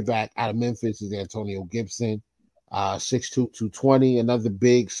feature back out of Memphis is Antonio Gibson, 6'2", 220, another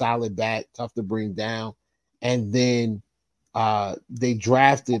big, solid back, tough to bring down. And then they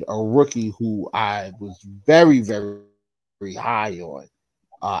drafted a rookie who I was very, very, very high on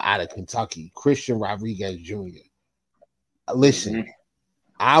out of Kentucky, Christian Rodriguez Jr. Listen,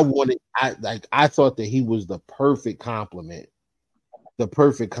 I thought that he was the perfect complement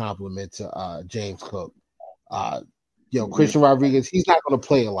to James Cook. Christian Rodriguez, he's not going to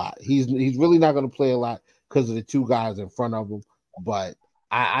play a lot. He's really not going to play a lot because of the two guys in front of him. But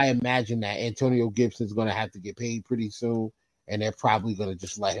I imagine that Antonio Gibson is going to have to get paid pretty soon, and they're probably going to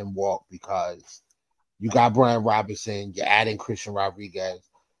just let him walk because you got Brian Robinson, you're adding Christian Rodriguez.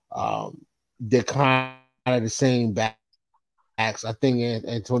 They're kind of the same backs. I think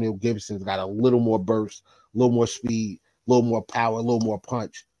Antonio Gibson's got a little more burst, a little more speed, a little more power, a little more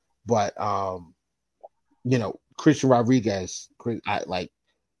punch. But Christian Rodriguez,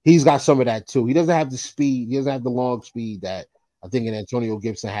 he's got some of that too. He doesn't have the speed, he doesn't have the long speed that I think Antonio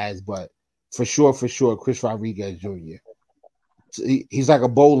Gibson has, but for sure, Chris Rodriguez Jr. He's like a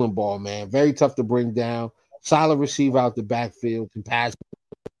bowling ball, man. Very tough to bring down. Solid receiver out the backfield, can pass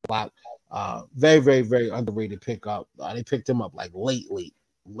a lot. Very, very, very underrated pickup. They picked him up like late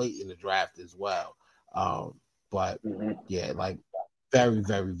in the draft as well. Yeah, like very,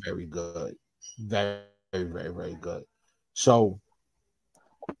 very, very good. Very, very, very, very good. So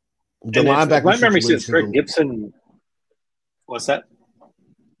the linebacker. My memory says Greg Gibson. What's that?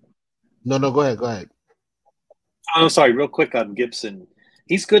 No, go ahead. Oh, sorry. Real quick on Gibson.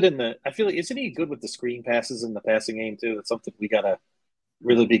 He's good I feel like, isn't he good with the screen passes in the passing game too? That's something we got to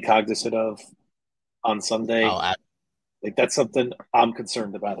really be cognizant of on Sunday. Like that's something I'm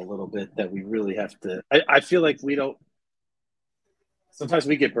concerned about a little bit that we really have to. I feel like we don't. Sometimes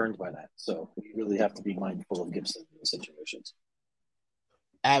we get burned by that, so we really have to be mindful of Gibson in those situations.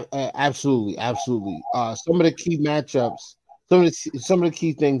 Absolutely. Some of the key matchups, some of the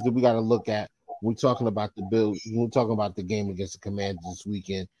key things that we got to look at when we're talking about the Bills, when we're talking about the game against the Commanders this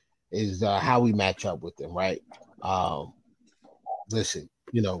weekend, is how we match up with them, right? Listen,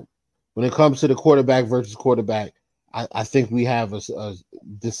 when it comes to the quarterback versus quarterback, I think we have a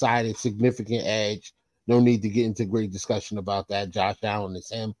decided significant edge. No need to get into great discussion about that. Josh Allen is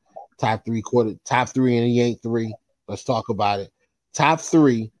him. Top three, and he ain't three. Let's talk about it. Top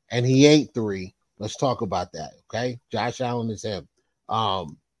three, and he ain't three. Let's talk about that, okay? Josh Allen is him. I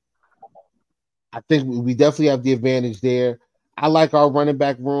think we definitely have the advantage there. I like our running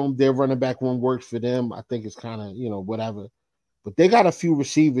back room. Their running back room works for them. I think it's kind of, whatever. But they got a few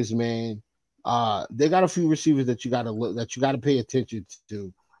receivers, man. They got a few receivers that you got to pay attention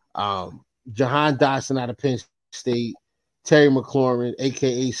to. Jahan Dotson out of Penn State, Terry McLaurin,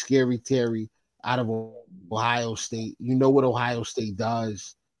 aka Scary Terry, out of Ohio State. You know what Ohio State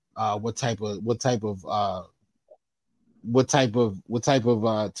does. What type of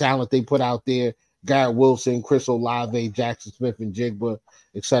talent they put out there. Garrett Wilson, Chris Olave, Jackson Smith and Jigba,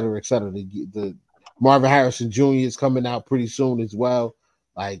 et cetera, et cetera. The Marvin Harrison Jr. is coming out pretty soon as well.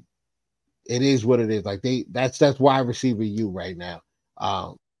 Like, it is what it is. Like, that's wide receiver U right now.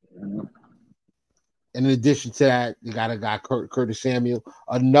 And in addition to that, you got a guy, Curtis Samuel,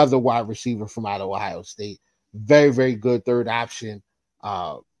 another wide receiver from out of Ohio State. Very, very good third option.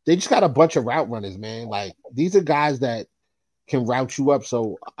 They just got a bunch of route runners, man. Like, these are guys that can route you up.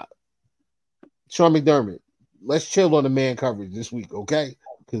 So, Sean McDermott, let's chill on the man coverage this week, okay?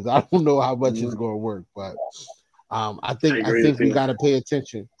 Because I don't know how much it's going to work, but I think we got to pay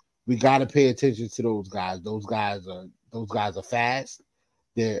attention. We got to pay attention to those guys. Those guys are fast.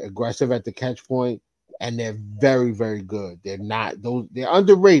 They're aggressive at the catch point, and they're very, very good. They're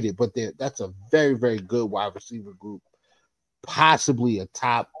underrated, but that's a very, very good wide receiver group. Possibly a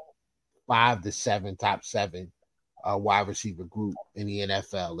top 5 to 7, top 7 wide receiver group in the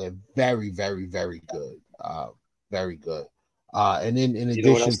NFL. They're very, very, very good. Very good. And then in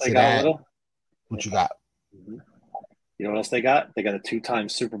addition to that, what you got? You know what else they got? They got a 2-time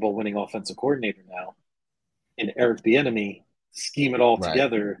Super Bowl winning offensive coordinator now in Eric Bieniemy. Scheme it all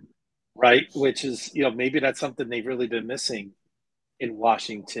together, right? Which is, maybe that's something they've really been missing in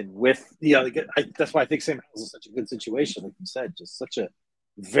Washington with, that's why I think Sam Howell is such a good situation. Like you said, just such an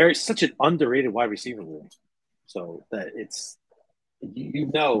underrated wide receiver room. So that it's,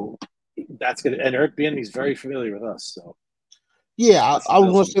 that's good. And Eric Bieniemy is very familiar with us. So yeah, I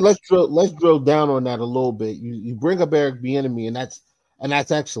was going to say let's drill down on that a little bit. You bring up Eric Bieniemy, and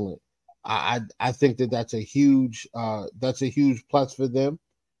that's excellent. I think that's a huge plus for them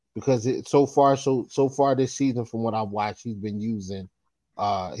because so far this season, from what I've watched, he's been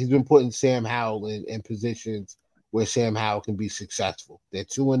putting Sam Howell in positions where Sam Howell can be successful. They're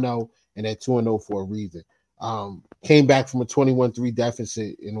 2-0, and they're 2-0 for a reason. Came back from a 21-3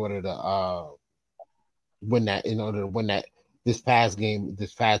 deficit in order to win that this past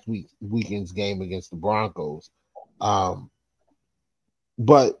weekend's game against the Broncos. But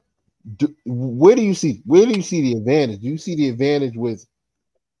where do you see the advantage? Do you see the advantage with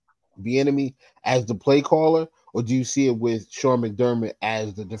Bieniemy as the play caller, or do you see it with Sean McDermott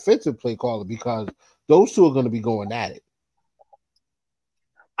as the defensive play caller? Because those two are going to be going at it.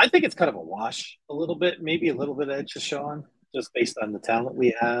 I think it's kind of a wash a little bit, maybe a little bit edge to Sean, just based on the talent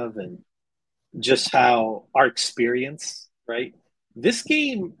we have and just how our experience, right? This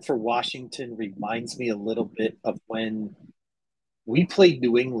game for Washington reminds me a little bit of when we played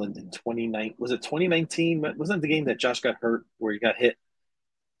New England in 2019. Was it 2019? Wasn't it the game that Josh got hurt where he got hit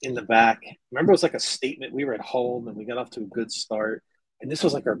in the back? Remember, it was like a statement. We were at home and we got off to a good start. And this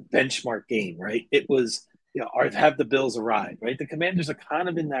was like our benchmark game, right? It was, have the Bills arrived, right? The Commanders are kind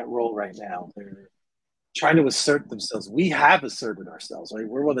of in that role right now. They're trying to assert themselves. We have asserted ourselves, right?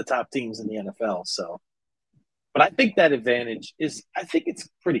 We're one of the top teams in the NFL. So, but I think that advantage I think it's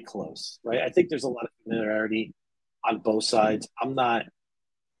pretty close, right? I think there's a lot of familiarity on both sides. I'm not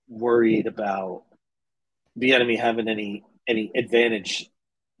worried about Bieniemy having any advantage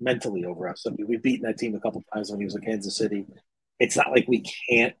mentally over us. I mean, we've beaten that team a couple times when he was in Kansas City. It's not like we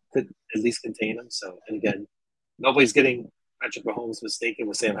can't at least contain him. So, and again, nobody's getting Patrick Mahomes mistaken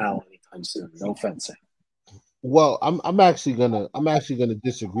with Sam Howell anytime soon. No offense, Sam. Well, I'm actually gonna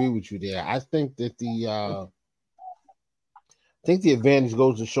disagree with you there. I think that the advantage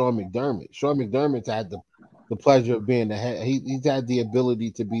goes to Sean McDermott. Sean McDermott's had the pleasure of being the head. He's had the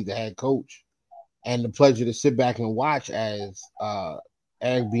ability to be the head coach, and the pleasure to sit back and watch as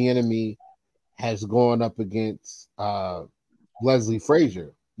Eric Bieniemy has gone up against Leslie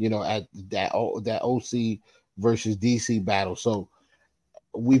Frazier. At that OC versus DC battle. So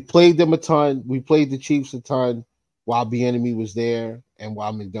we played them a ton. We played the Chiefs a ton while Bieniemy was there and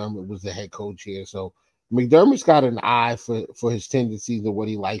while McDermott was the head coach here. So McDermott's got an eye for his tendencies and what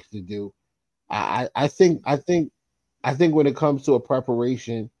he likes to do. I think when it comes to a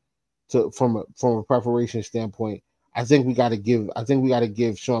preparation from a preparation standpoint, I think we got to give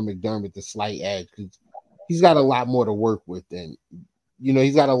Sean McDermott the slight edge because he's got a lot more to work with than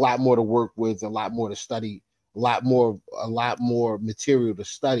he's got a lot more to work with, a lot more to study, a lot more material to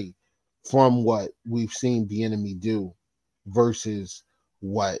study from what we've seen Bieniemy do versus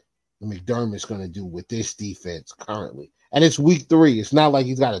what McDermott's going to do with this defense currently. And it's week 3. It's not like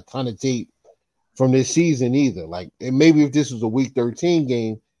he's got a ton of tape from this season either. Like, and maybe if this was a week 13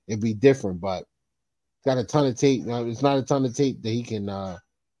 game, it'd be different, but got a ton of tape. It's not a ton of tape that he can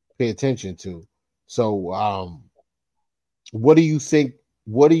pay attention to. So, what do you think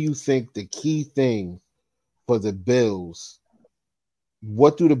the key thing for the Bills?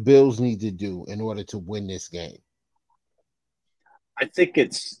 What do the Bills need to do in order to win this game? I think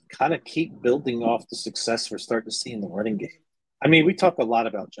it's kind of keep building off the success we're starting to see in the running game. I mean, we talk a lot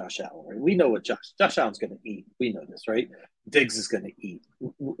about Josh Allen, right? We know what Josh Allen's going to eat. We know this, right? Diggs is going to eat.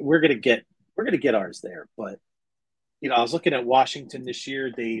 We're going to get ours there. But I was looking at Washington this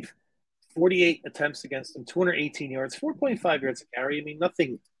year. They've 48 attempts against them, 218 yards, 4.5 yards a carry. I mean,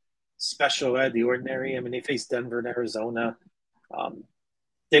 nothing special out of the ordinary. I mean, they faced Denver and Arizona.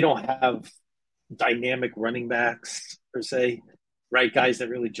 They don't have dynamic running backs per se, right? Guys that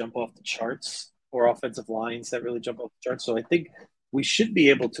really jump off the charts or offensive lines that really jump off the charts. So I think we should be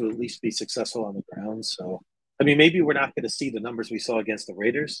able to at least be successful on the ground. So, I mean, maybe we're not going to see the numbers we saw against the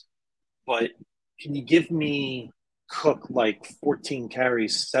Raiders, but can you give me Cook like 14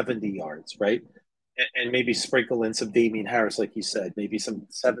 carries, 70 yards, right? And maybe sprinkle in some Damian Harris, like you said, maybe some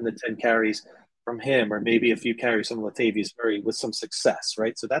 7 to 10 carries from him, or maybe a few carries from Latavius Murray with some success,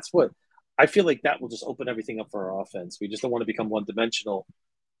 right? So that's what I feel like that will just open everything up for our offense. We just don't want to become one-dimensional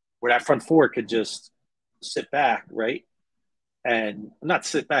where that front four could just sit back, right? And not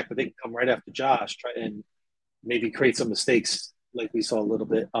sit back, but they can come right after Josh, try and maybe create some mistakes like we saw a little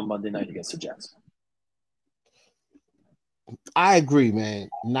bit on Monday night against the Jets. I agree, man.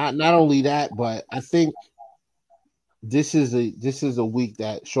 Not only that, but I think this is a week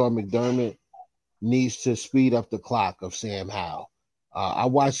that Sean McDermott needs to speed up the clock of Sam Howell. I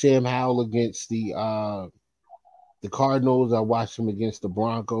watched Sam Howell against the Cardinals. I watched him against the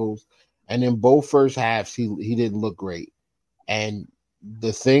Broncos, and in both first halves, he didn't look great. And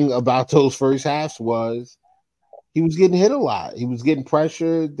the thing about those first halves was he was getting hit a lot. He was getting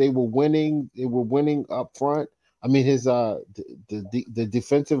pressured. They were winning. They were winning up front. I mean, his the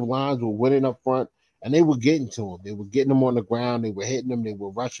defensive lines were winning up front, and they were getting to him. They were getting him on the ground. They were hitting him. They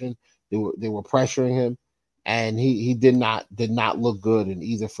were rushing. They were pressuring him, and he did not look good in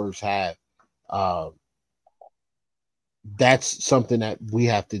either first half. That's something that we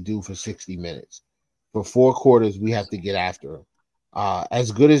have to do for 60 minutes. For 4 quarters, we have to get after him.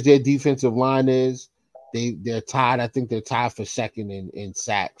 As good as their defensive line is, they're tied. I think they're tied for second in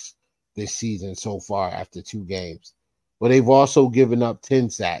sacks this season so far after 2 games. but they've also given up 10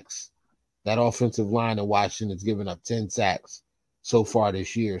 sacks. That offensive line in Washington has given up 10 sacks so far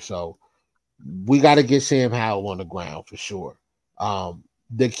this year. So we got to get Sam Howell on the ground for sure. The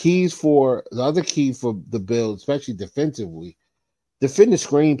other key for the Bills, especially defensively, defend the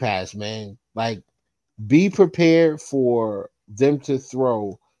screen pass, man. Like, be prepared for them to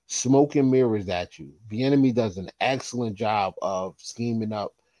throw smoke and mirrors at you. The enemy does an excellent job of scheming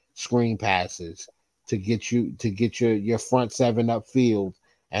up screen passes to get your front seven upfield,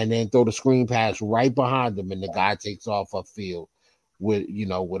 and then throw the screen pass right behind them, and the guy takes off upfield with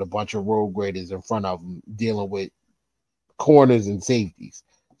a bunch of road graders in front of him dealing with corners and safeties.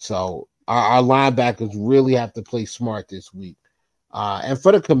 So our linebackers really have to play smart this week. And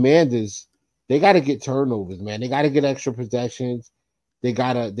for the Commanders, they got to get turnovers, man. They got to get extra possessions. They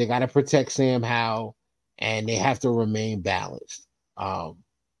gotta protect Sam Howell, and they have to remain balanced.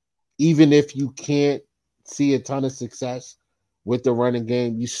 Even if you can't see a ton of success with the running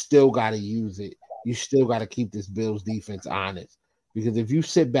game, you still got to use it. You still got to keep this Bills defense honest, because if you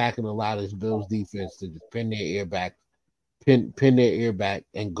sit back and allow this Bills defense to just pin their ear back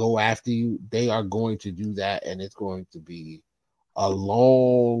and go after you, they are going to do that, and it's going to be a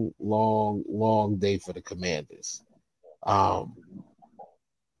long, long, long day for the Commanders.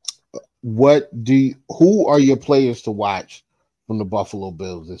 Who are your players to watch from the Buffalo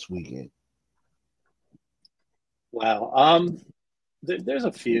Bills this weekend? Wow. There's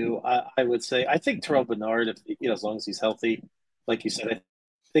a few. I would say. I think Terrell Bernard, as long as he's healthy, like you said, I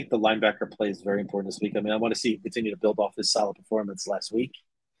think the linebacker play is very important this week. I mean, I want to see him continue to build off his solid performance last week.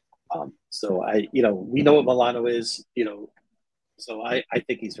 So we know what Milano is. So I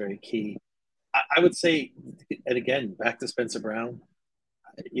think he's very key. I would say, and again, back to Spencer Brown.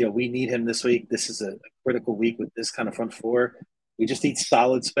 We need him this week. This is a critical week with this kind of front four. We just need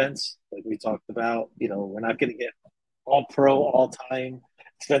solid Spence, like we talked about. We're not going to get all pro, all time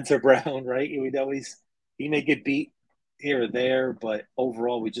Spencer Brown, right? We know he may get beat here or there, but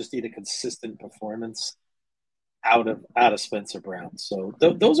overall, we just need a consistent performance out of Spencer Brown. So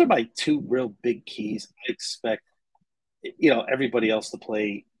those are my two real big keys. I expect, everybody else to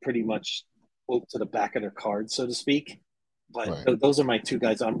play pretty much to the back of their card, so to speak. But right. Those are my two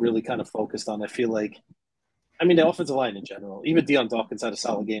guys I'm really kind of focused on. I feel like, the offensive line in general, even Deion Dawkins had a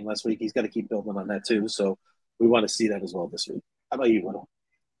solid game last week. He's got to keep building on that too. So we want to see that as well this week. How about you,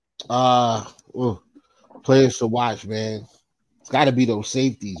 Will? Players to watch, man. It's got to be those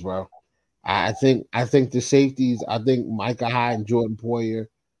safeties, bro. I think the safeties, Micah Hyde and Jordan Poyer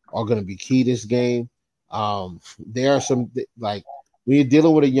are going to be key this game. There are some, like, when you're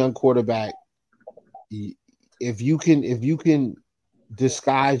dealing with a young quarterback, if you can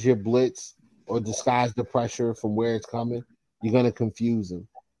disguise your blitz or disguise the pressure from where it's coming, you're gonna confuse him.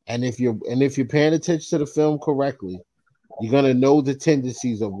 And if you're paying attention to the film correctly, you're gonna know the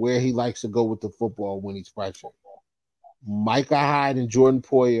tendencies of where he likes to go with the football when he's pressured. Micah Hyde and Jordan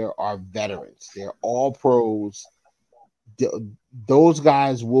Poyer are veterans. They're all pros. Those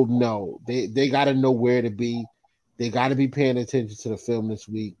guys will know. They got to know where to be. They got to be paying attention to the film this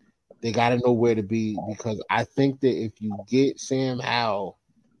week. They got to know where to be, because I think that if you get Sam Howell,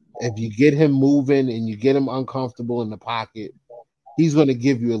 if you get him moving and you get him uncomfortable in the pocket, he's going to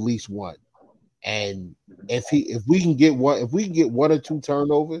give you at least one. And if we can get one or two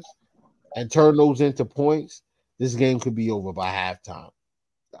turnovers and turn those into points, this game could be over by halftime.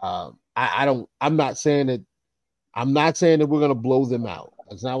 I'm not saying that we're going to blow them out.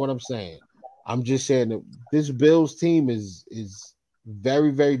 That's not what I'm saying. I'm just saying that this Bills team is very,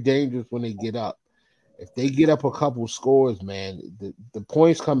 very dangerous when they get up. If they get up a couple scores, man, the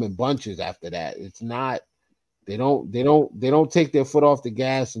points come in bunches after that. It's not, they don't take their foot off the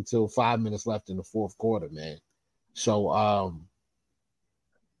gas until 5 minutes left in the fourth quarter, man. So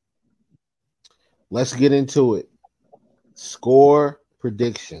let's get into it. Score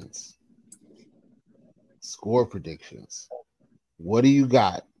predictions. What do you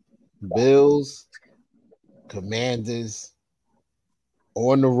got? Bills, Commanders,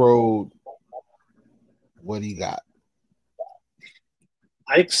 on the road. What do you got?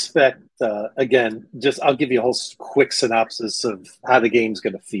 I expect, again, I'll give you a whole quick synopsis of how the game's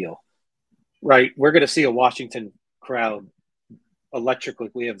going to feel. Right? We're going to see a Washington crowd electric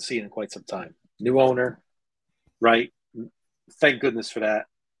like we haven't seen in quite some time. New owner, right? Thank goodness for that.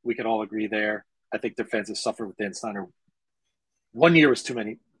 We can all agree there. I think their fans have suffered with Dan Snyder. 1 year was too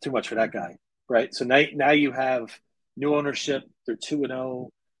much for that guy, right? So now you have new ownership. They're 2-0.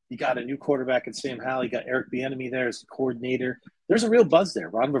 You got a new quarterback in Sam Howell. You got Eric Bieniemy there as the coordinator. There's a real buzz there.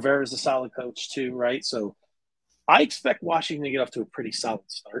 Ron Rivera is a solid coach too, right? So I expect Washington to get off to a pretty solid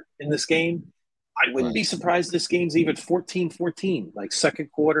start in this game. I wouldn't be surprised this game's even 14-14, like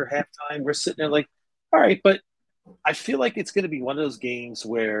second quarter, halftime. We're sitting there like, all right, but I feel like it's going to be one of those games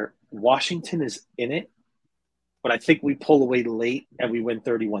where Washington is in it, but I think we pull away late and we win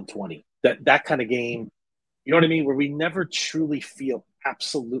 31-20. That kind of game, you know what I mean? Where we never truly feel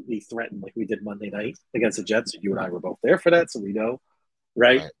absolutely threatened like we did Monday night against the Jets. You and I were both there for that, so we know,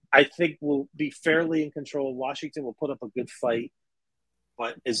 right? I think we'll be fairly in control. Washington will put up a good fight.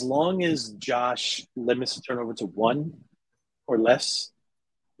 But as long as Josh limits the turnover to one or less,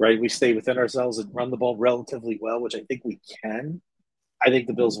 right, we stay within ourselves and run the ball relatively well, which I think we can. I think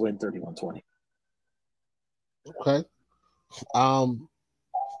the Bills win 31-20. Okay.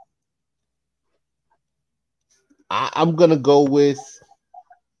 I'm going to go with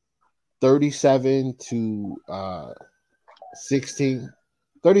 37 to 16,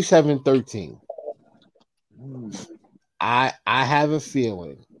 37-13. I have a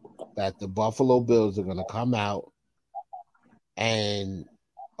feeling that the Buffalo Bills are going to come out and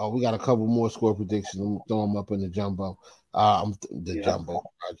we got a couple more score predictions. I'm throwing them up in the jumbo. Jumbo. Oh,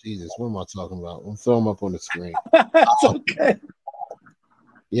 Jesus, what am I talking about? I'm throwing them up on the screen. It's okay.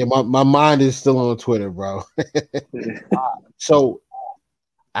 Yeah, my mind is still on Twitter, bro. So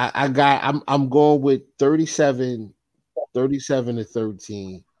I'm going with 37 to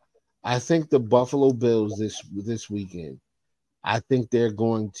 13. I think the Buffalo Bills this weekend, I think they're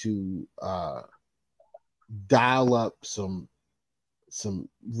going to dial up some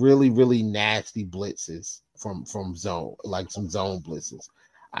really, really nasty blitzes from zone, like some zone blitzes.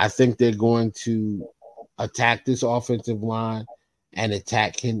 I think they're going to attack this offensive line and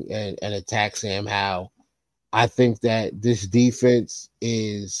attack Sam Howell. I think that this defense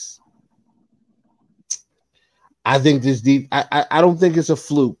is. I think I don't think it's a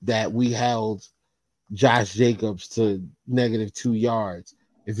fluke that we held Josh Jacobs to -2 yards.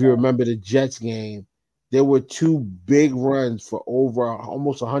 If you remember the Jets game, there were two big runs for over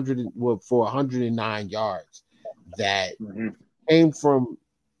almost 109 yards that came from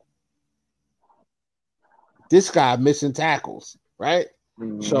this guy missing tackles, right?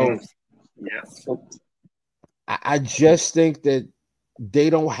 So I just think that they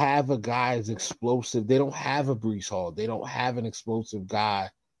don't have a guy as explosive. They don't have a Breece Hall. They don't have an explosive guy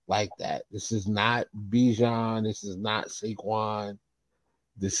like that. This is not Bijan. This is not Saquon.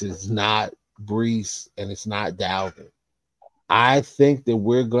 This is not Breece, and it's not Dalvin. I think that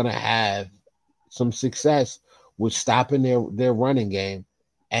we're going to have some success with stopping their running game.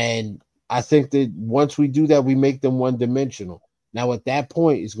 And I think that once we do that, we make them one-dimensional. Now, at that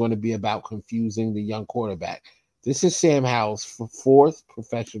point, it's going to be about confusing the young quarterback. This is Sam Howell's fourth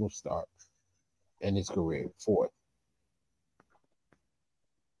professional start in his career. Fourth.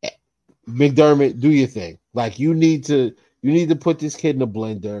 McDermott, do your thing. Like you need to put this kid in a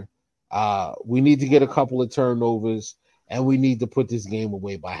blender. We need to get a couple of turnovers, and we need to put this game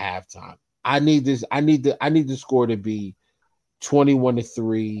away by halftime. I need the score to be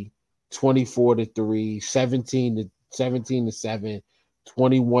 21-3, 24-3, 17-7,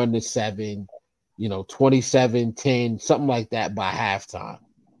 21-7. 27-10, something like that by halftime.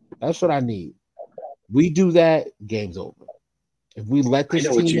 That's what I need. We do that, game's over. If we let this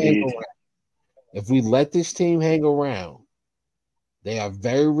team hang around, they are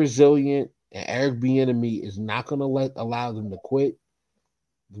very resilient, and Eric Bieniemy is not going to allow them to quit.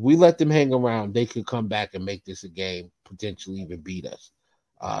 If we let them hang around, they could come back and make this a game, potentially even beat us.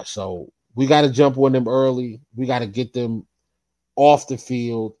 So we got to jump on them early. We got to get them off the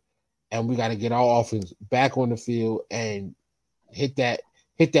field. And we got to get our offense back on the field and hit that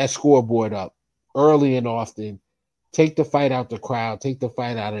scoreboard up early and often. Take the fight out the crowd, take the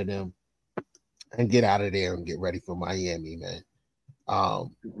fight out of them, and get out of there and get ready for Miami, man.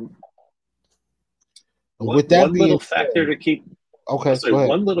 With that one little factor to keep. Okay, so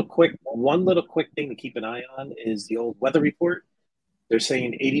one little quick thing to keep an eye on is the old weather report. They're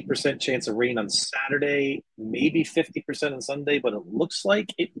saying 80% chance of rain on Saturday, maybe 50% on Sunday, but it looks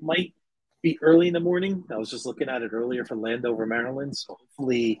like it might be early in the morning. I was just looking at it earlier for Landover, Maryland. So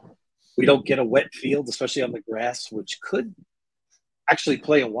hopefully we don't get a wet field, especially on the grass, which could actually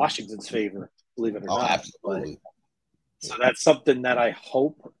play in Washington's favor, believe it or not. Absolutely. So that's something that I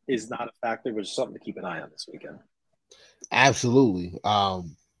hope is not a factor, but it's something to keep an eye on this weekend. Absolutely. I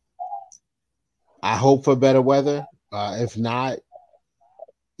hope for better weather. If not,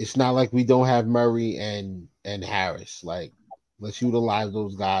 it's not like we don't have Murray and Harris. Like, let's utilize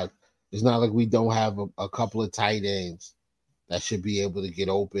those guys. It's not like we don't have a couple of tight ends that should be able to get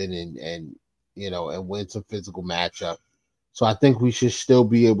open and win some physical matchup. So I think we should still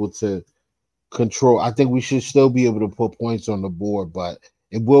be able to control. I think we should still be able to put points on the board, but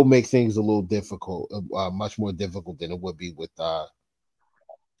it will make things a little difficult, much more difficult than it would be with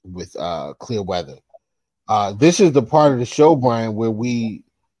clear weather. This is the part of the show, Brian, where we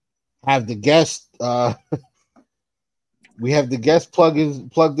have the guest plug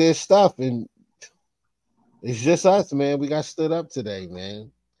their stuff, and it's just us, man. We got stood up today,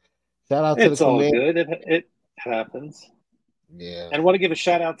 man. Shout out to It's the all command. good. It happens. Yeah. And I want to give a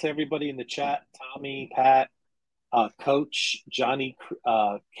shout out to everybody in the chat: Tommy, Pat, Coach, Johnny,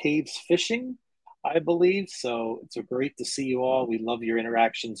 Caves Fishing, I believe. So it's great to see you all. We love your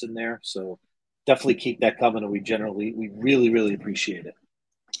interactions in there. So definitely keep that coming. And we really, really appreciate it.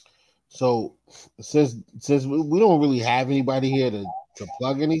 So since we don't really have anybody here to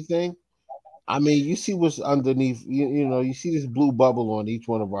plug anything, I mean, you see what's underneath. You know, you see this blue bubble on each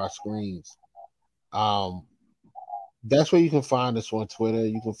one of our screens. That's where you can find us on Twitter.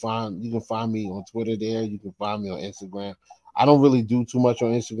 You can find me on Twitter there. You can find me on Instagram. I don't really do too much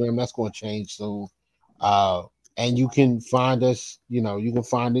on Instagram. That's going to change soon. And you can find us. You know, you can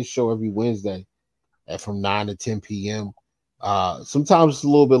find this show every Wednesday from 9 to 10 p.m. Sometimes it's a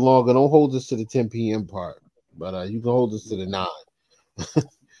little bit longer. Don't hold us to the 10 p.m. part, but you can hold us to the 9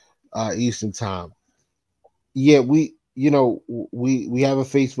 Eastern time. Yeah, we have a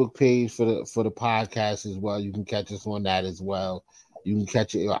Facebook page for the podcast as well. You can catch us on that as well. You can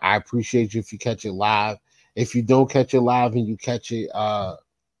catch it. I appreciate you if you catch it live. If you don't catch it live and you catch it, on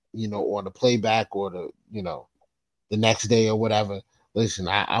the playback or the next day or whatever. Listen,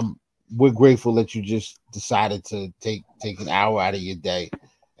 we're grateful that you just decided to take an hour out of your day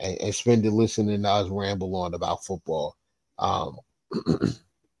and spend it listening to us ramble on about football. And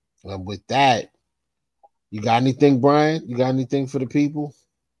with that, you got anything, Brian? You got anything for the people?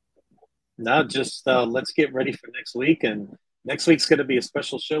 No, just let's get ready for next week. And next week's going to be a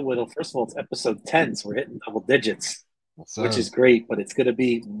special show. First of all, it's episode 10, so we're hitting double digits, which is great. But it's going to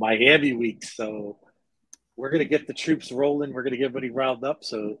be Miami week, so we're going to get the troops rolling. We're going to get everybody riled up.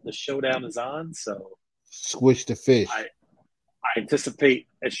 So the showdown is on. So squish the fish. I anticipate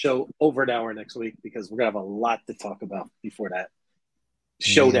a show over an hour next week because we're going to have a lot to talk about before that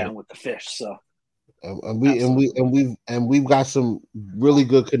showdown with the fish. So. We've got some really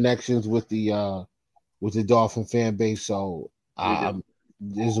good connections with the Dolphin fan base, so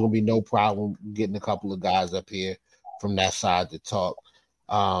there's gonna be no problem getting a couple of guys up here from that side to talk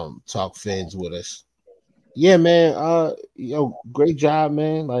Fins with us. Yeah, man. Great job,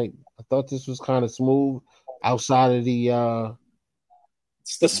 man. Like, I thought this was kind of smooth outside of the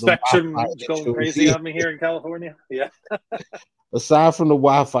it's the spectrum going crazy on me here in California. Yeah. Aside from the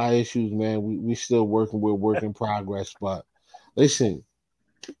Wi-Fi issues, man, we still working. We're work in progress. But listen,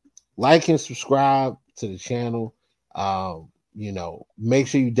 like and subscribe to the channel. Make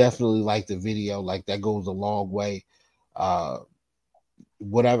sure you definitely like the video. Like, that goes a long way. However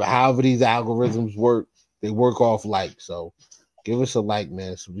these algorithms work, they work off like. So give us a like,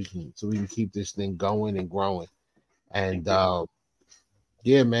 man, so we can keep this thing going and growing. And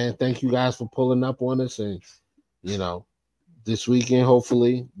yeah, man, thank you guys for pulling up on us. And this weekend,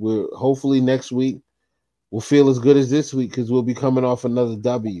 hopefully next week we'll feel as good as this week because we'll be coming off another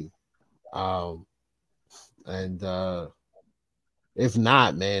W. If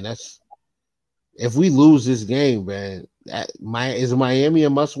not, man, if we lose this game, man, is Miami a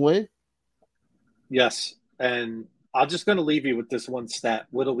must win? Yes, and I'm just going to leave you with this one stat.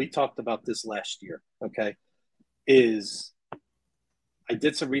 Whittle, we talked about this last year. Okay, I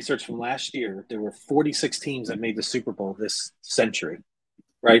did some research from last year. There were 46 teams that made the Super Bowl this century,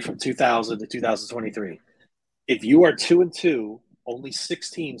 right, from 2000 to 2023. If you are 2-2, only 6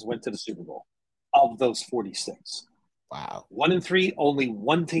 teams went to the Super Bowl of those 46. Wow. 1-3, only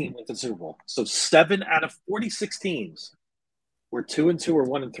 1 team went to the Super Bowl. So 7 out of 46 teams were 2-2 or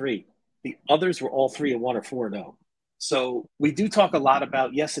 1-3. The others were all 3-1 or 4-0. So we do talk a lot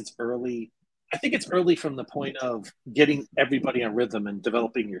about, yes, it's early. I think it's early from the point of getting everybody on rhythm and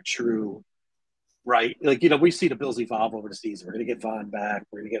developing your true, right? Like, we see the Bills evolve over the season. We're going to get Vaughn back.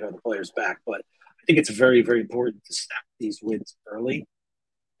 We're going to get other players back. But I think it's very, very important to stack these wins early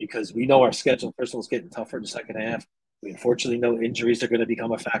because we know our schedule, first of all, is getting tougher in the second half. We unfortunately know injuries are going to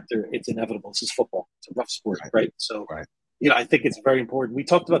become a factor. It's inevitable. This is football. It's a rough sport, right? So, I think it's very important. We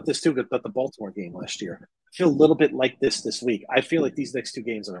talked about this too, about the Baltimore game last year. I feel a little bit like this week. I feel like these next 2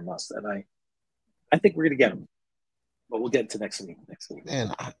 games are a must, and I think we're going to get them, but we'll get to next week.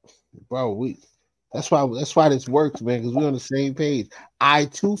 Man, that's why this works, man, because we're on the same page. I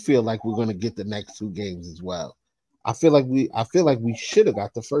too feel like we're going to get the next 2 games as well. I feel like we should have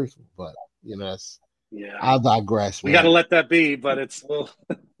got the first one, but Yeah, I'll digress. We man. got to let that be, but we'll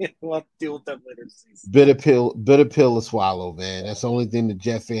have to deal with that later this season. Bitter pill to swallow, man. That's the only thing the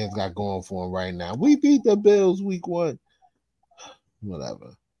Jet fans got going for them right now. We beat the Bills week 1.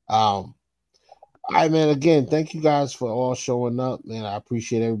 Whatever. All right, man. Again, thank you guys for all showing up, man. I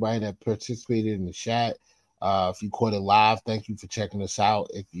appreciate everybody that participated in the chat. If you caught it live, thank you for checking us out.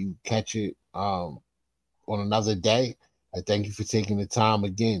 If you catch it on another day, I thank you for taking the time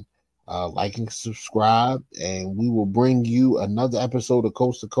again. Like and subscribe, and we will bring you another episode of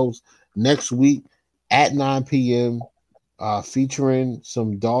Coast to Coast next week at 9 p.m. Featuring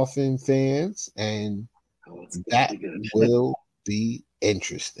some Dolphin fans, and that will be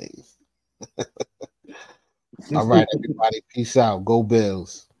interesting. All right, everybody. Peace out. Go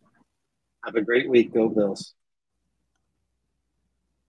Bills. Have a great week. Go Bills.